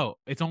 no,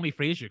 it's only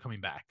Frasier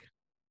coming back.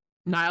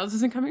 Niles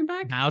isn't coming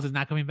back? Niles is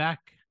not coming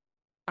back.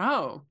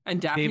 Oh, and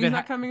Daphne's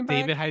not coming back?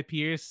 David Hyde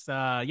Pierce,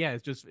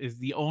 is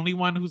the only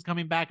one who's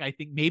coming back. I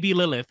think maybe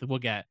Lilith we'll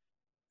get.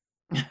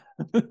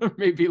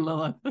 Maybe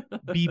Lilith.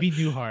 BB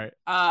Newhart.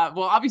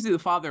 Well, obviously the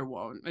father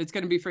won't. It's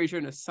going to be Frasier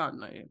and his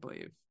son, I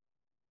believe.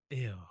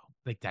 Ew,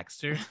 like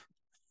Dexter.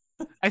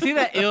 I say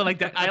that ill, like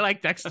that. I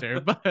like Dexter,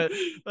 but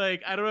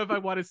like I don't know if I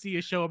want to see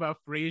a show about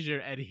Frasier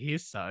and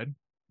his son.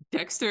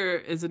 Dexter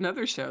is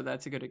another show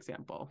that's a good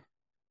example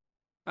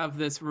of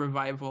this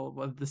revival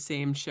of the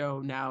same show.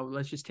 Now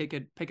let's just pick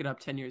it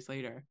up 10 years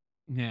later.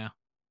 Yeah,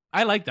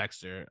 I like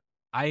Dexter.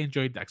 I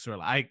enjoyed Dexter a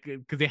lot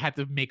because they had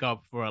to make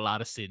up for a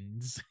lot of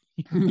sins.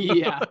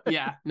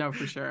 yeah, no,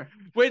 for sure.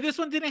 Where this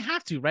one didn't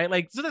have to, right?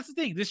 Like, so that's the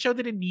thing. This show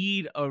didn't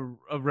need a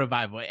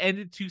revival. It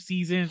ended 2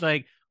 seasons.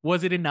 Like,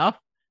 was it enough?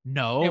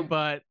 No,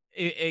 but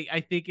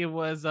I think it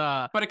was.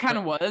 But it kind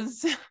of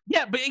was.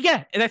 Yeah, but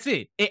that's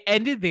it. It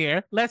ended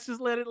there. Let's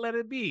just let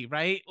it be,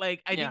 right?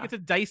 Like, I think it's a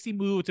dicey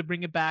move to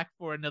bring it back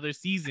for another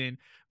season.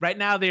 Right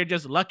now, they're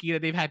just lucky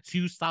that they've had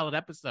 2 solid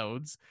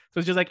episodes. So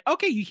it's just like,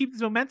 okay, you keep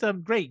this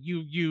momentum, great.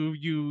 You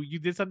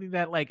did something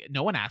that like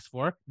no one asked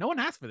for. No one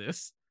asked for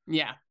this.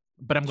 Yeah,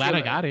 but I'm glad I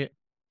got it.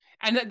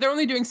 And they're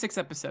only doing 6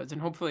 episodes, and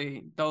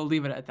hopefully they'll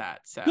leave it at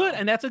that. So good,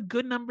 and that's a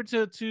good number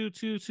to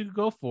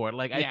go for.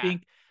 Like, I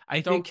think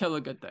don't kill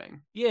a good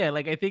thing. Yeah,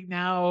 like I think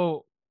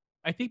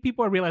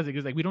people are realizing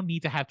it's like we don't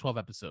need to have 12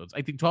 episodes.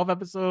 I think 12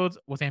 episodes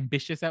was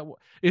ambitious.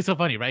 It's so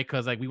funny, right?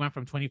 Because like we went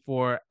from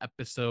 24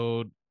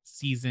 episode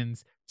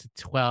seasons to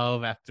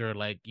 12 after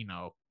like, you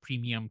know,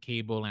 premium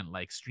cable and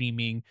like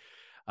streaming,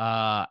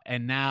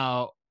 and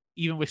now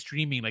even with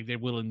streaming, like they're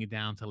whittling it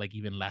down to like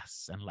even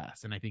less and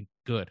less. And I think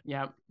good.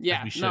 Yeah.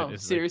 No,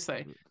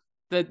 seriously.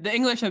 Like, the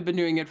English have been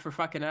doing it for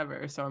fucking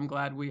ever, so I'm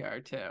glad we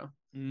are too.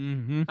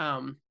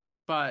 Mm-hmm.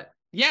 But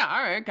yeah,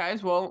 all right,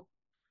 guys. Well,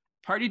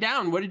 party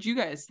down. What did you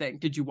guys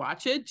think? Did you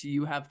watch it? Do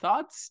you have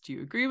thoughts? Do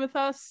you agree with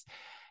us?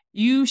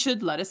 You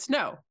should let us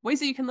know. Ways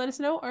that you can let us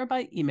know are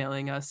by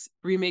emailing us,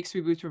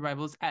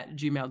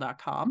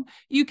 remakesrebootsrevivals@gmail.com.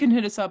 You can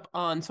hit us up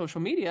on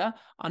social media,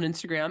 on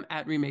Instagram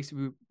at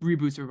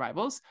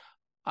remakesrebootsrevivals,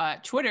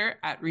 Twitter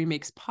at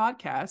Remakes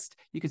Podcast.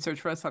 You can search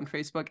for us on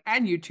Facebook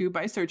and YouTube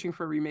by searching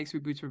for Remakes,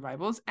 Reboots,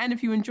 Revivals. And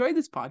if you enjoy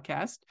this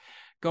podcast,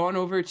 go on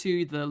over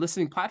to the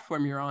listening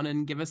platform you're on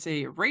and give us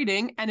a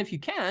rating. And if you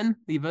can,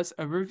 leave us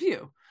a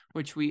review,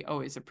 which we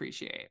always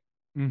appreciate.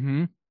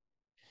 Mm-hmm.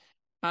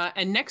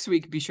 And next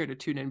week, be sure to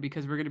tune in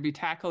because we're going to be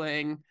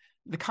tackling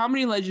the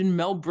comedy legend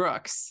Mel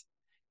Brooks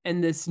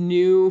and this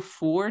new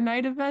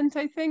 4-night event,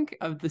 I think,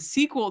 of the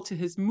sequel to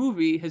his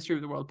movie, History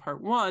of the World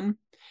Part 1.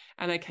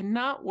 And I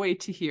cannot wait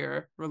to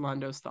hear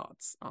Rolando's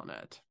thoughts on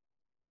it.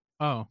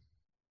 Oh,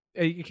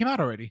 it came out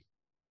already.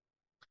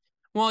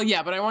 Well,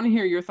 yeah, but I want to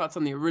hear your thoughts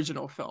on the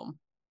original film.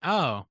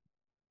 Oh,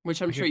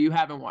 which I'm sure you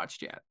haven't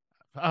watched yet.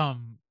 I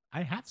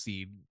have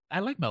seen. I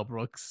like Mel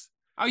Brooks.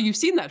 Oh, you've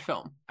seen that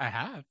film? I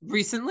have.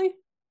 Recently?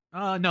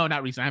 No,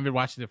 not recently. I haven't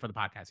watched it for the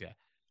podcast yet.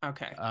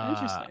 Okay,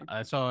 interesting.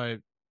 I saw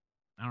it,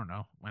 I don't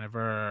know,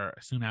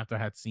 soon after I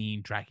had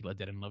seen Dracula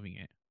Dead and Loving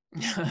It.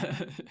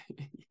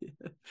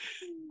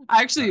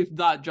 I actually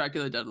thought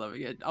Dracula Dead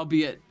Loving It,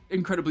 albeit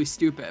incredibly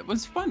stupid,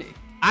 was funny.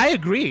 I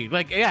agree.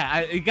 Like, yeah,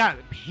 it got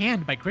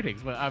panned by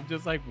critics, but I'm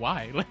just like,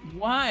 why? Like,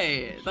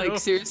 why? Like,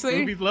 seriously?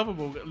 Movie's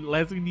lovable.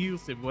 Leslie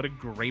Nielsen, what a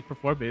great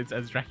performance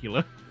as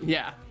Dracula.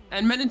 Yeah,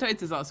 and Men in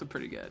Tights is also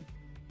pretty good.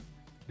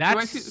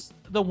 That's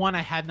the one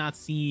I had not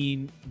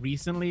seen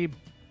recently,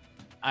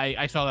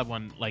 I saw that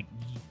one like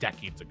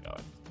decades ago.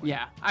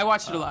 Yeah, I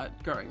watched it a lot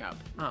growing up.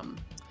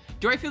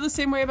 Do I feel the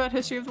same way about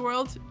History of the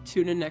World?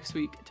 Tune in next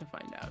week to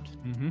find out.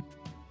 Mm-hmm.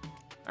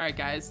 All right,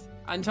 guys.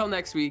 Until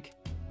next week,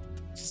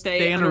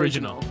 Stay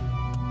unoriginal.